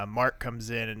 Mark comes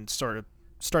in and sort of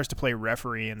starts to play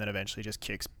referee, and then eventually just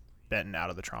kicks Benton out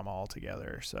of the trauma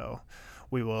altogether. So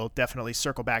we will definitely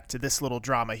circle back to this little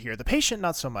drama here. The patient,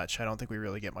 not so much. I don't think we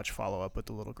really get much follow-up with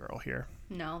the little girl here.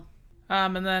 No.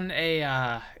 And then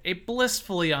a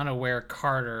blissfully unaware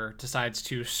Carter decides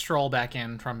to stroll back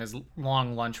in from his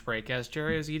long lunch break as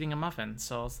Jerry is eating a muffin.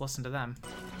 So let's listen to them.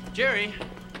 Jerry,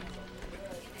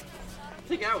 I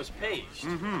think I was paged.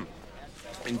 Mm-hmm.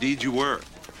 Indeed you were.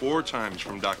 4 times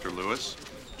from Dr. Lewis,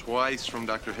 twice from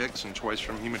Dr. Hicks, and twice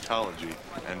from hematology.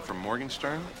 And from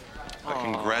Morgenstern, a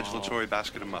congratulatory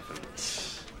basket of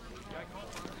muffins.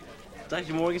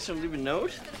 Dr. Morgenstern leave a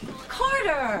note?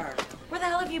 Carter! Where the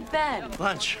hell have you been?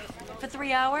 Lunch. For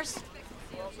 3 hours?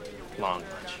 Long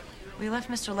lunch. We left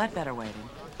Mr. Ledbetter waiting.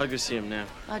 I'll go see him now.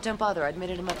 Don't bother. I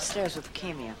admitted him upstairs with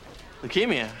leukemia.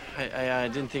 Leukemia? I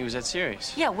didn't think it was that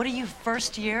serious. Yeah, what are you,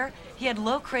 first year? He had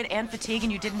low crit and fatigue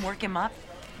and you didn't work him up?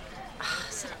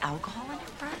 Is it alcohol in your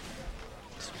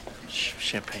breath?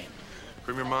 Champagne.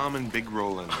 From your mom and Big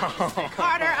Roland.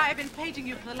 Carter, I've been paging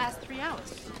you for the last 3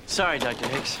 hours. Sorry, Dr.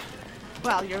 Hicks.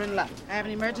 Well, you're in luck. I have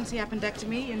an emergency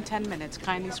appendectomy in 10 minutes.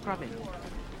 Kindly scrub in.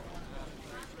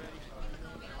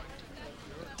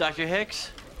 Dr. Hicks?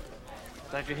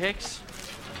 Dr. Hicks?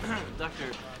 Dr.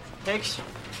 Hicks?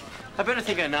 I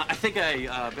think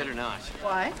I better not.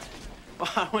 Why? Well,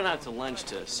 I went out to lunch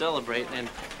to celebrate and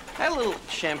had a little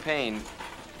champagne.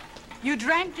 You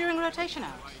drank during rotation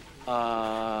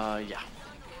hours? Yeah.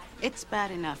 It's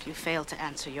bad enough you failed to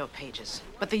answer your pages,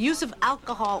 but the use of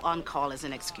alcohol on call is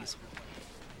inexcusable.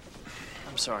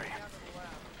 I'm sorry.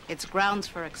 It's grounds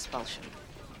for expulsion.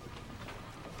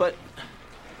 But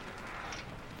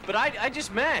I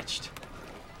just matched.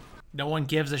 No one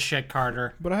gives a shit,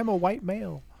 Carter. But I'm a white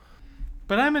male.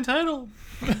 But I'm entitled.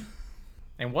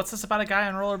 And what's this about a guy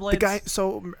on rollerblades? The guy.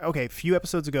 So okay, a few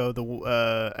episodes ago,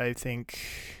 I think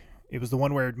it was the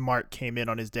one where Mark came in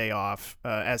on his day off.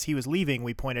 As he was leaving,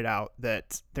 we pointed out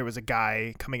that there was a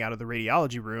guy coming out of the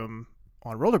radiology room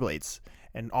on rollerblades,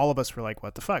 and all of us were like,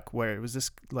 "What the fuck? Where was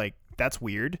this? Like, that's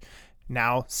weird."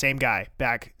 Now, same guy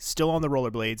back, still on the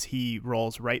rollerblades. He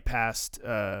rolls right past.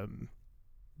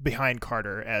 Behind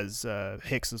Carter as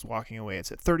Hicks is walking away.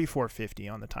 It's at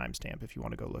 34:50 on the timestamp if you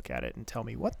want to go look at it and tell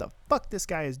me what the fuck this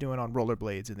guy is doing on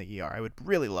rollerblades in the ER. I would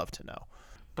really love to know.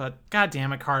 But god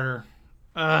damn it, Carter.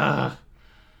 Ugh.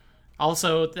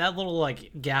 Also, that little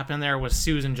gap in there was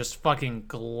Susan just fucking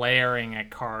glaring at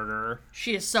Carter.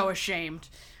 She is so ashamed.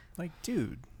 Like,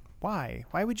 dude, why?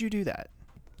 Why would you do that?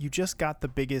 You just got the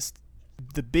biggest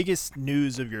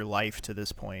news of your life to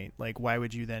this point. Like, why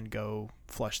would you then go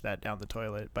flush that down the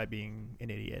toilet by being an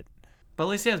idiot? But at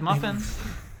least he has muffins.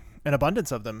 An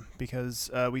abundance of them, because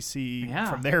we see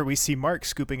Mark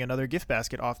scooping another gift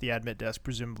basket off the admit desk,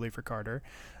 presumably for Carter.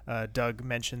 Doug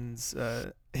mentions,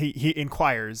 he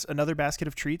inquires, another basket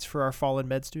of treats for our fallen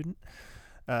med student.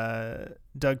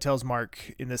 Doug tells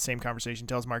Mark, in this same conversation,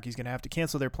 he's going to have to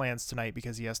cancel their plans tonight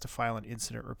because he has to file an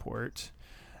incident report.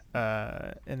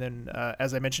 And then,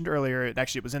 as I mentioned earlier,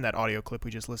 it was in that audio clip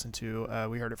we just listened to.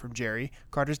 We heard it from Jerry.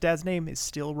 Carter's dad's name is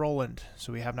still Roland,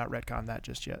 so we have not retconned that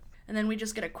just yet. And then we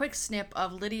just get a quick snip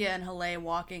of Lydia and Haley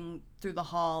walking through the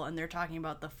hall, and they're talking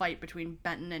about the fight between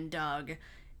Benton and Doug.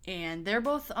 And they're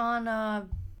both on,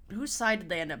 whose side did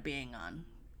they end up being on?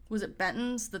 Was it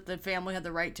Benton's, that the family had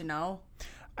the right to know?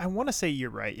 I want to say you're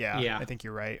right, yeah. I think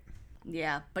you're right.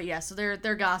 Yeah, but yeah, so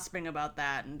they're gossiping about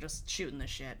that and just shooting the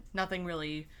shit. Nothing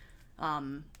really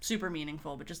super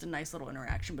meaningful, but just a nice little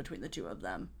interaction between the two of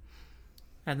them.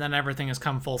 And then everything has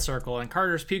come full circle, and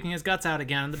Carter's puking his guts out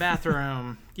again in the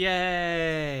bathroom.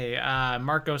 Yay!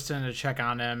 Mark goes in to check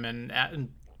on him, and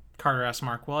Carter asks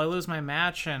Mark, "Will I lose my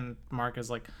match?" And Mark is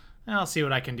like, "I'll see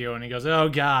what I can do." And he goes, "Oh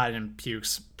God," and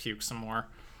pukes some more.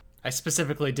 I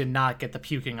specifically did not get the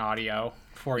puking audio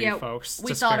for you folks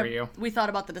to spare you. We thought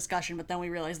about the discussion, but then we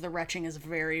realized the retching is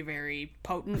very, very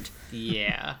potent.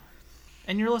 Yeah.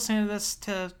 And you're listening to this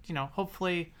to,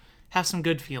 hopefully have some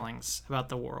good feelings about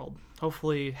the world.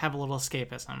 Hopefully have a little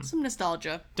escapism. Some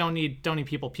nostalgia. Don't need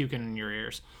people puking in your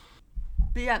ears.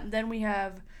 But yeah, then we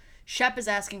have Shep is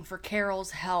asking for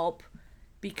Carol's help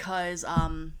because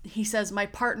he says, "My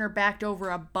partner backed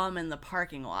over a bum in the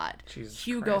parking lot." Jesus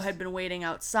Hugo Christ. had been waiting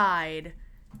outside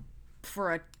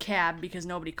for a cab because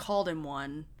nobody called him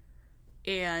one.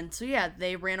 And so yeah,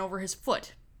 they ran over his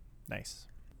foot. Nice.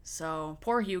 So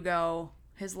poor Hugo,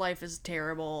 his life is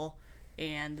terrible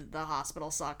and the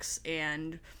hospital sucks.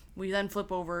 And we then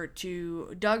flip over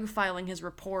to Doug filing his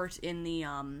report in the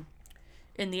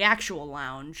in the actual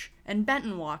lounge, and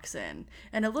Benton walks in.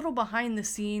 And a little behind the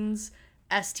scenes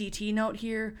STT note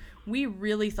here, we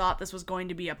really thought this was going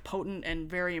to be a potent and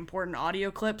very important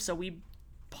audio clip, so we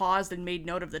paused and made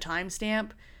note of the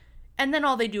timestamp, and then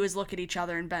all they do is look at each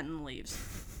other and Benton leaves.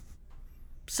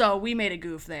 So we made a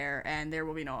goof there, and there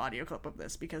will be no audio clip of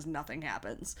this because nothing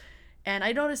happens. And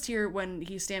I noticed here when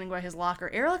he's standing by his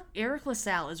locker, Eric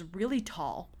LaSalle is really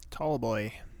tall. Tall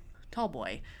boy.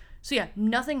 So yeah,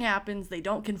 nothing happens. They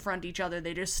don't confront each other.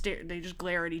 They just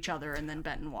glare at each other, and then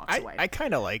Benton walks away. I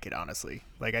kind of like it, honestly.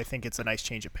 Like, I think it's a nice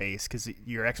change of pace, because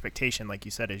your expectation, like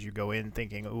you said, is you go in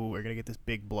thinking, "Ooh, we're gonna get this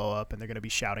big blow up, and they're gonna be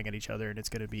shouting at each other, and it's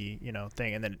gonna be,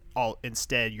 thing." And then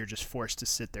instead, you're just forced to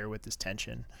sit there with this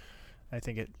tension. I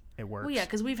think it works. Well, yeah,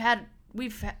 because we've had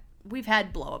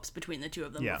blow ups between the two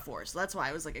of them before, so that's why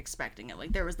I was like expecting it.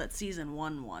 Like, there was that season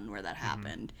 1 where that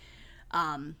happened.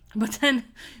 But then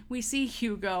we see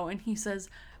Hugo, and he says,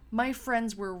 "My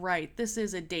friends were right. This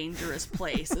is a dangerous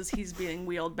place," as he's being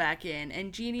wheeled back in.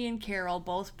 And Jeannie and Carol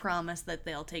both promise that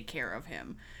they'll take care of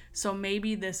him. So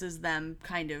maybe this is them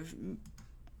kind of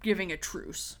giving a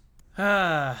truce.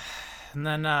 And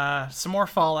then some more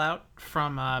fallout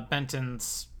from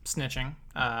Benton's snitching.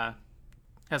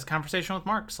 Has a conversation with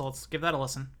Mark, so let's give that a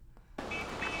listen. I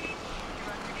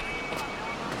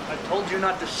told you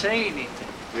not to say anything.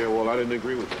 Yeah, well, I didn't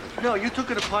agree with that. No, you took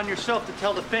it upon yourself to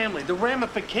tell the family, the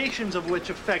ramifications of which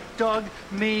affect Doug,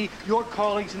 me, your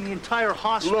colleagues, and the entire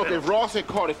hospital. Look, if Ross had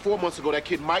caught it 4 months ago, that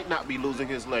kid might not be losing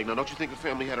his leg. Now, don't you think the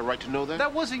family had a right to know that?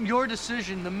 That wasn't your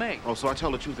decision to make. Oh, so I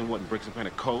tell the truth and what, break some kind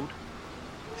of code?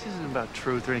 This isn't about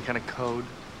truth or any kind of code.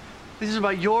 This is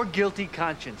about your guilty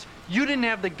conscience. You didn't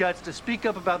have the guts to speak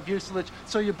up about Vucevic,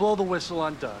 so you blow the whistle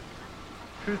on Doug.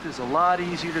 Truth is a lot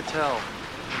easier to tell,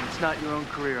 and it's not your own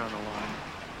career on the line.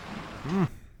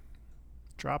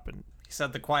 Dropping. He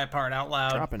said the quiet part out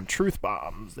loud. Dropping truth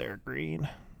bombs there, Green.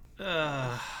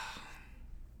 There's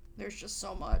just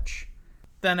so much.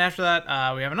 Then after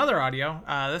that, we have another audio.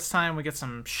 This time we get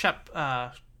some Shep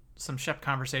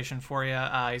conversation for you.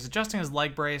 He's adjusting his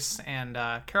leg brace, and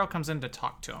Carol comes in to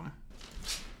talk to him.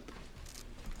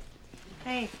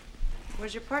 Hey,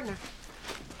 where's your partner?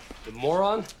 The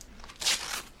moron?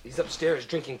 He's upstairs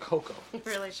drinking cocoa. You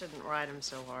really shouldn't ride him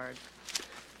so hard.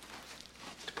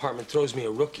 Department throws me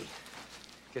a rookie.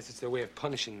 Guess it's their way of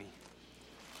punishing me.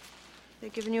 They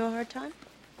giving you a hard time?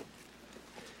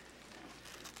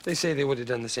 They say they would have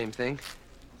done the same thing.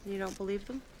 You don't believe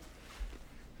them?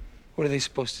 What are they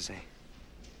supposed to say?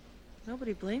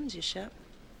 Nobody blames you, Shep.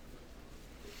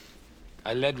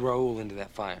 I led Raoul into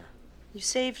that fire. You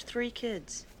saved 3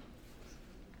 kids.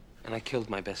 And I killed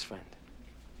my best friend.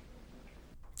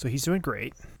 So he's doing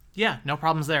great. Yeah, no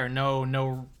problems there.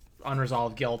 No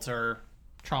unresolved guilt or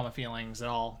trauma feelings at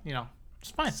all.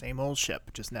 Just fine. Same old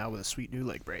Shep, just now with a sweet new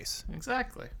leg brace.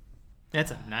 Exactly.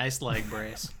 It's a nice leg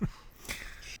brace.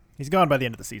 He's gone by the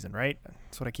end of the season, right?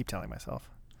 That's what I keep telling myself.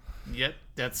 Yep,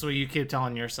 that's what you keep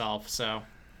telling yourself, so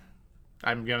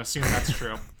I'm going to assume that's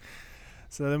true.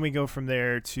 So then we go from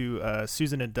there to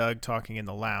Susan and Doug talking in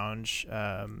the lounge.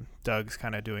 Doug's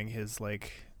kind of doing his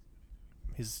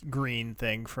green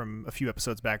thing from a few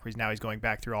episodes back, where he's going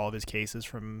back through all of his cases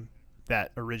from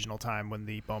that original time when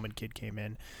the Bowman kid came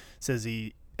in. Says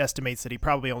he estimates that he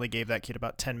probably only gave that kid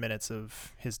about 10 minutes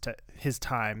of his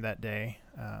time that day.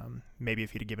 Maybe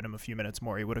if he'd have given him a few minutes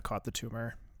more, he would have caught the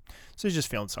tumor. So he's just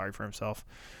feeling sorry for himself.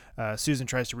 Susan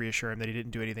tries to reassure him that he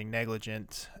didn't do anything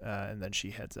negligent, and then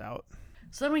she heads out.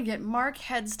 So then we get Mark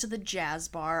heads to the jazz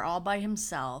bar all by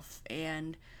himself,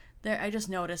 and there I just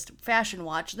noticed, Fashion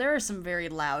Watch, there are some very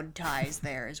loud ties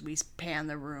there as we pan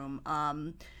the room.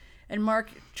 And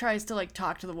Mark tries to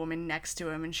talk to the woman next to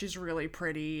him, and she's really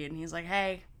pretty, and he's like,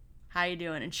 "Hey, how you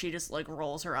doing?" And she just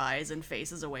rolls her eyes and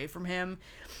faces away from him.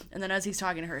 And then as he's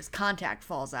talking to her, his contact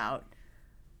falls out.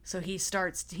 So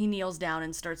he kneels down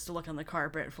and starts to look on the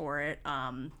carpet for it.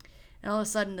 And all of a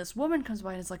sudden this woman comes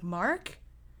by and is like, Mark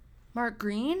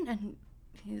Green?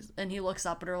 And he looks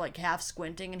up at her half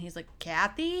squinting, and he's like,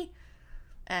 "Kathy?"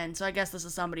 And so I guess this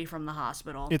is somebody from the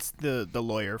hospital. It's the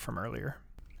lawyer from earlier.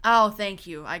 Oh, thank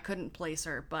you. I couldn't place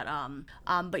her, but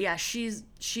yeah, she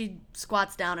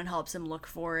squats down and helps him look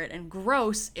for it, and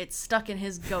gross, it's stuck in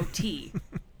his goatee.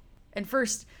 And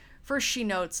first she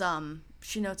notes,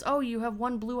 "Oh, you have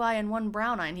one blue eye and one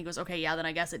brown eye." And he goes, "Okay, yeah, then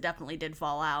I guess it definitely did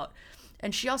fall out."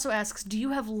 And she also asks, "Do you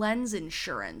have lens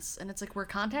insurance?" And it's were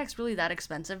contacts really that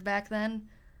expensive back then,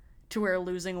 to where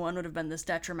losing one would have been this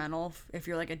detrimental if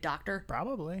you're a doctor?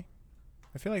 Probably.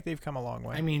 I feel like they've come a long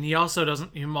way. I mean, he also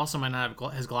might not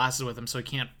have his glasses with him, so he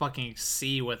can't fucking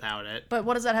see without it. But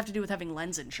what does that have to do with having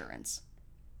lens insurance?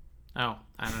 Oh,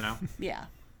 I don't know. Yeah.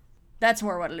 That's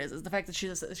more what it is the fact that she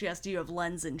has to have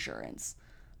lens insurance.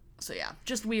 So yeah,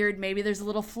 just weird. Maybe there's a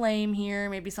little flame here.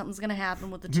 Maybe something's gonna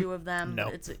happen with the two of them. No,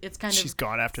 it's kind of. She's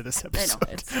gone after this episode.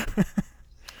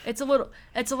 I know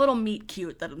it's a little meet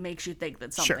cute that makes you think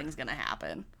that something's gonna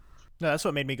happen. No, that's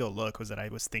what made me go look, was that I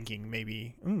was thinking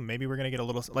maybe we're gonna get a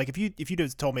little, like, if you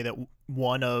just told me that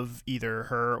one of either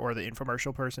her or the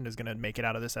infomercial person is gonna make it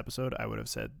out of this episode, I would have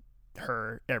said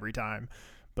her every time,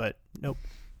 but nope.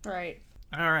 Right.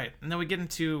 All right, and then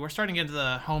we're starting to get into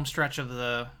the home stretch of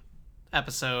the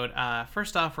episode.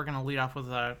 First off, we're gonna lead off with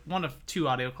one of two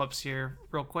audio clips here,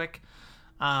 real quick.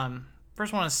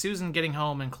 First one is Susan getting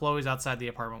home and Chloe's outside the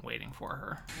apartment waiting for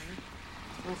her.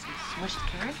 Want some smushed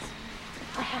carrots?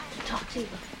 I have to talk to you.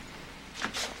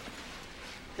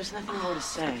 There's nothing more to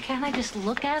say. Can't I just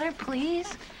look at her,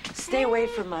 please? Stay away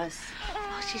from us.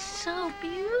 Oh, she's so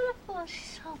beautiful.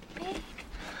 She's so big.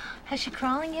 Has she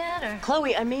crawling yet, or?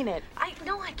 Chloe, I mean it. I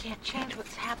know I can't change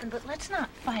what's happened, but let's not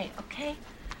fight, okay?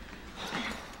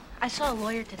 I saw a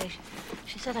lawyer today.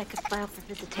 She said I could file for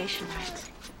visitation rights.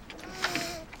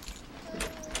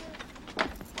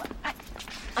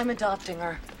 I'm adopting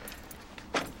her.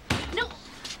 No!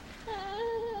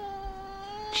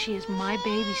 She is my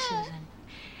baby, Susan,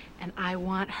 and I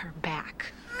want her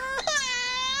back.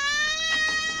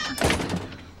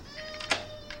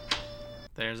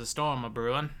 There's a storm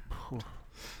a-brewing.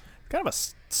 Kind of a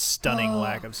stunning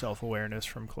lack of self-awareness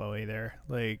from Chloe there.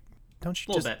 Like,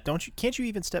 can't you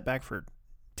even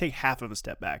take half of a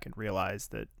step back and realize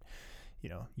that,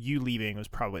 you leaving was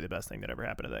probably the best thing that ever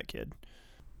happened to that kid.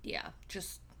 Yeah,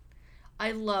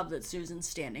 I love that Susan's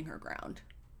standing her ground.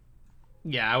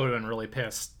 Yeah, I would have been really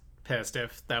pissed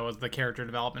if that was the character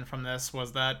development from this,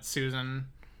 was that Susan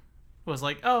was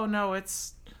like, oh no,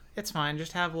 it's fine,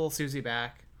 just have little Susie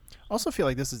back. I also feel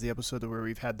like this is the episode where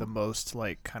we've had the most,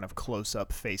 like, kind of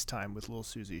close-up FaceTime with little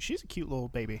Susie. She's a cute little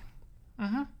baby.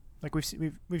 Mm-hmm. Like,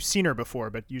 we've seen her before,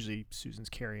 but usually Susan's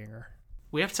carrying her.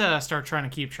 We have to start trying to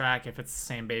keep track if it's the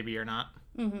same baby or not.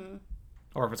 Mm-hmm.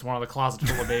 Or if it's one of the closet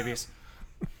full of babies.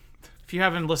 If you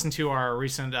haven't listened to our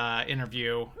recent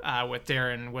interview with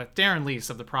Darren Leese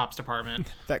of the props department,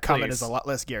 that comment is a lot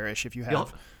less garish if you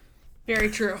have. Very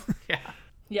true. Yeah.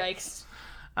 Yikes.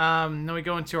 Then we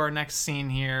go into our next scene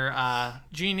here.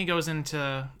 Jeannie goes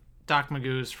into Doc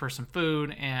Magoo's for some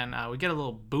food, and we get a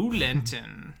little Boo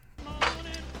Linton.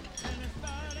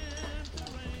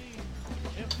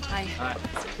 Hi. Hi.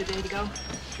 Is it the day to go?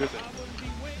 Sure thing.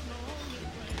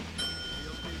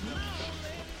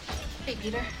 Hey,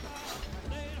 Peter.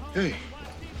 Hey.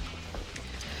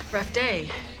 Rough day.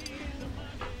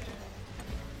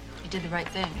 You did the right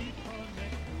thing.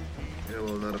 Yeah,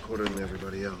 well, not according to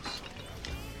everybody else.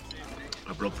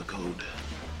 I broke the code.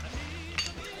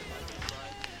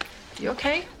 You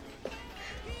okay?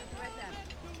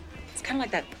 It's kind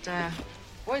of like that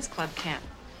boys club camp.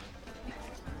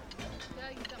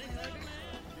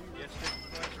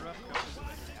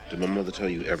 Did my mother tell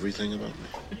you everything about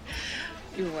me?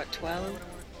 You were what, 12?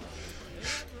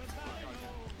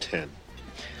 10.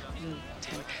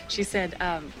 10. She said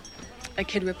a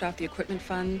kid ripped off the equipment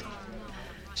fund,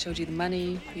 showed you the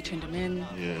money, you turned him in.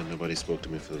 Yeah, nobody spoke to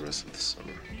me for the rest of the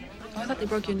summer. Oh, I thought they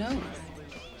broke your nose.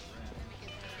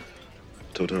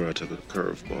 Told her I took a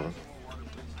curveball.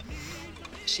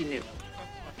 She knew.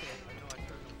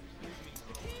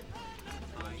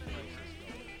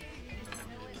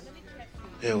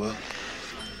 Yeah, well,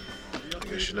 I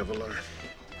guess you never learn.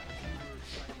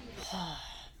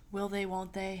 Will they,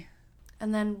 won't they?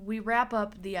 And then we wrap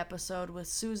up the episode with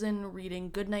Susan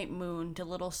reading Goodnight Moon to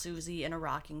little Susie in a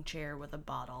rocking chair with a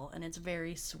bottle, and it's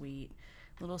very sweet.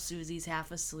 Little Susie's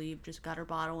half asleep, just got her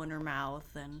bottle in her mouth,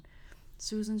 and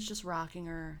Susan's just rocking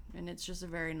her, and it's just a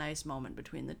very nice moment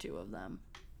between the two of them.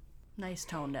 Nice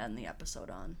tone to end the episode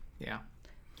on. Yeah.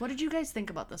 What did you guys think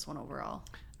about this one overall?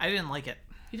 I didn't like it.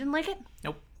 You didn't like it?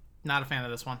 Nope. Not a fan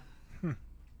of this one.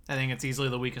 I think it's easily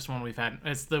the weakest one we've had.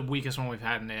 It's the weakest one we've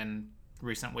had in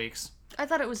recent weeks. I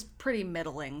thought it was pretty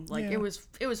middling. Like, Yeah.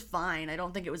 it was fine. I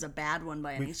don't think it was a bad one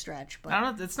by any stretch. But I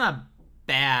don't know. It's not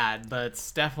bad, but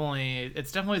it's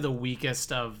definitely the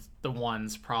weakest of the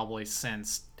ones probably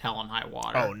since Hell and High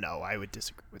Water. Oh no, I would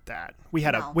disagree with that. We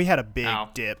had No. a big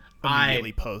dip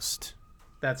immediately post.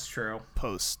 That's true.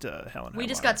 Post Hell and High Water. we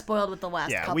just got spoiled with the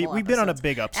last couple we've been on a episodes.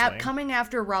 big upswing. Coming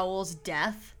after Raoul's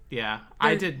death. Yeah,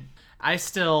 I didn't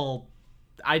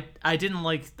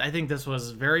like. I think this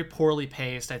was very poorly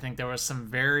paced. I think there was some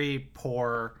very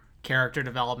poor character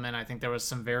development. I think there was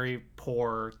some very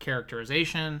poor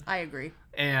characterization. I agree.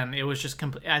 And it was just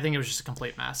I think it was just a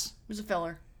complete mess. It was a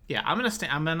filler. Yeah, I'm gonna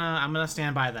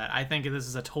stand by that. I think this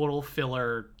is a total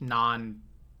filler,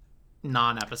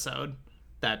 non-episode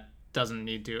that doesn't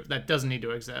need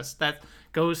to exist. That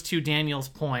goes to Daniel's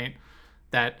point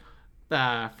that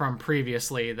from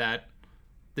previously that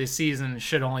the season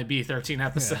should only be 13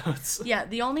 episodes. Yeah,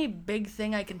 the only big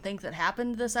thing I can think that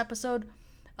happened this episode,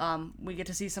 we get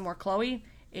to see some more Chloe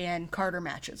and Carter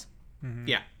matches. Mm-hmm.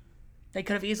 Yeah. They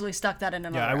could have easily stuck that in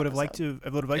another I would have episode. liked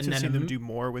to have seen them do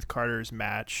more with Carter's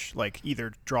match, like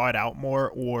either draw it out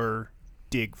more or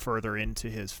dig further into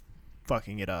his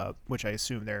fucking it up, which I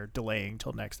assume they're delaying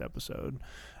till next episode.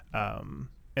 And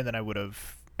then I would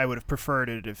have preferred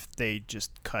it if they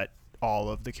just cut all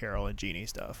of the Carol and Jeannie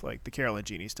stuff. Like the Carol and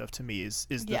Jeannie stuff to me is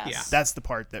that's the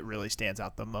part that really stands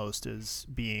out the most as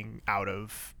being out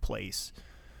of place.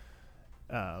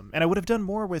 And I would have done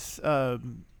more with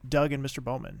Doug and Mr.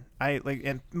 Bowman.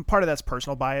 And part of that's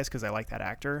personal bias because I like that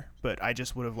actor, but I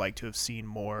just would have liked to have seen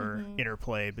more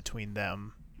interplay between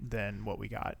them than what we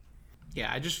got.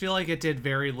 Yeah, I just feel like it did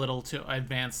very little to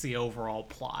advance the overall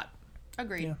plot.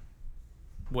 Agreed. Yeah.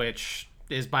 Which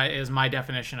is my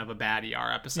definition of a bad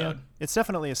ER episode. Yeah. It's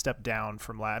definitely a step down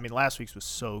from last week's was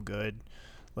so good.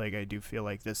 Like I do feel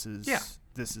like this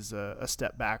is a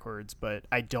step backwards, but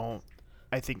I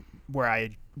think where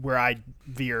I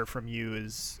veer from you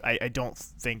is I don't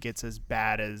think it's as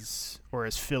bad as or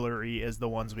as fillery as the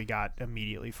ones we got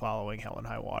immediately following Hell and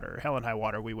High Water. Hell and High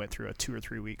Water, we went through a 2 or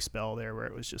 3 week spell there where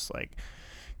it was just like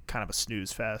kind of a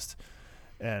snooze fest.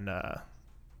 And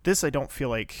this, I feel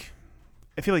like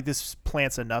this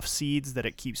plants enough seeds that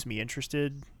it keeps me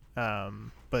interested.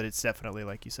 But it's definitely,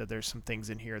 like you said, there's some things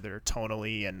in here that are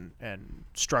tonally and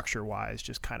structure wise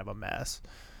just kind of a mess.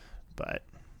 But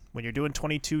when you're doing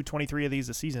 22, 23 of these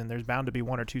a season, there's bound to be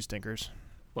 1 or 2 stinkers.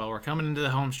 Well, we're coming into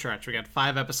the home stretch. We got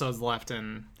 5 episodes left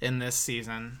in this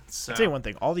season. So I'll tell you one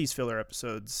thing. All these filler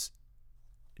episodes,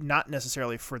 not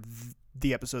necessarily for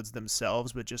the episodes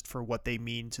themselves, but just for what they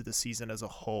mean to the season as a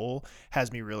whole,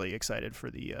 has me really excited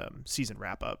for the season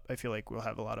wrap-up. I feel like we'll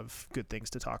have a lot of good things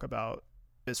to talk about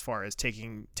as far as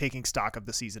taking stock of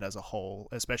the season as a whole,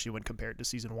 especially when compared to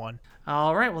season 1.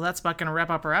 All right, well, that's about going to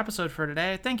wrap up our episode for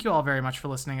today. Thank you all very much for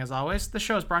listening, as always. The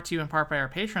show is brought to you in part by our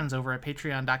patrons over at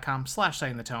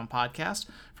patreon.com/settingthetone podcast.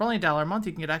 For only $1 a month,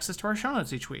 you can get access to our show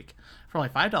notes each week. For only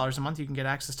 $5 a month, you can get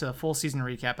access to the full season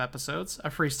recap episodes, a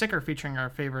free sticker featuring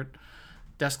our favorite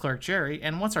desk clerk, Jerry,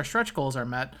 and once our stretch goals are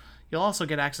met, you'll also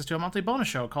get access to a monthly bonus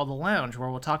show called The Lounge, where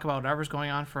we'll talk about whatever's going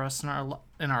on for us in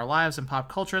our lives and pop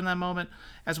culture in that moment,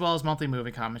 as well as monthly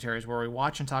movie commentaries, where we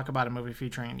watch and talk about a movie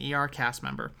featuring an ER cast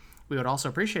member. We would also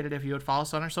appreciate it if you would follow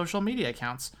us on our social media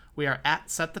accounts. We are at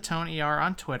SetTheToneER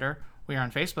on Twitter. We are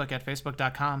on Facebook at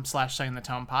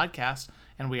facebook.com/SettingTheTonePodcast,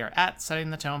 and we are at Setting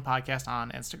the Tone Podcast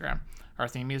on Instagram. Our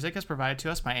theme music is provided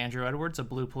to us by Andrew Edwards of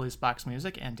Blue Police Box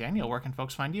Music. And Daniel, where can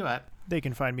folks find you at? They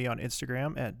can find me on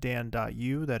Instagram at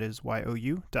dan.u, that is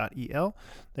YOU.EL.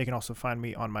 They can also find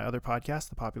me on my other podcast,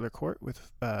 The Popular Court,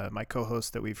 with my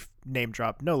co-host that we've name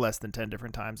dropped no less than 10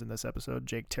 different times in this episode,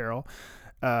 Jake Terrell,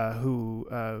 who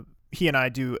he and I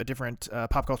do a different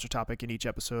pop culture topic in each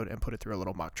episode and put it through a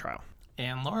little mock trial.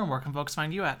 And Lauren, where can folks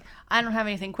find you at? I don't have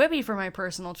anything quippy for my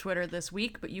personal Twitter this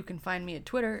week, but you can find me at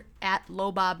Twitter at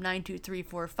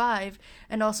lowbob92345.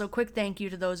 And also, quick thank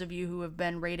you to those of you who have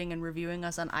been rating and reviewing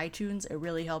us on iTunes. It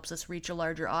really helps us reach a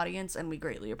larger audience, and we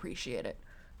greatly appreciate it.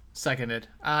 Seconded.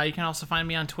 You can also find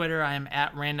me on Twitter. I am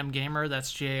at Random Gamer,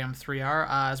 that's GAM3R,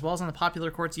 as well as on the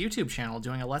Popular Court's YouTube channel,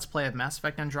 doing a Let's Play of Mass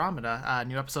Effect Andromeda.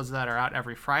 New episodes of that are out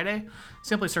every Friday.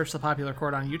 Simply search the Popular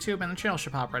Court on YouTube, and the channel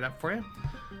should pop right up for you.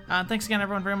 Thanks again,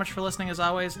 everyone, very much for listening, as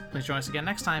always. Please join us again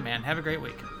next time, and have a great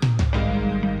week.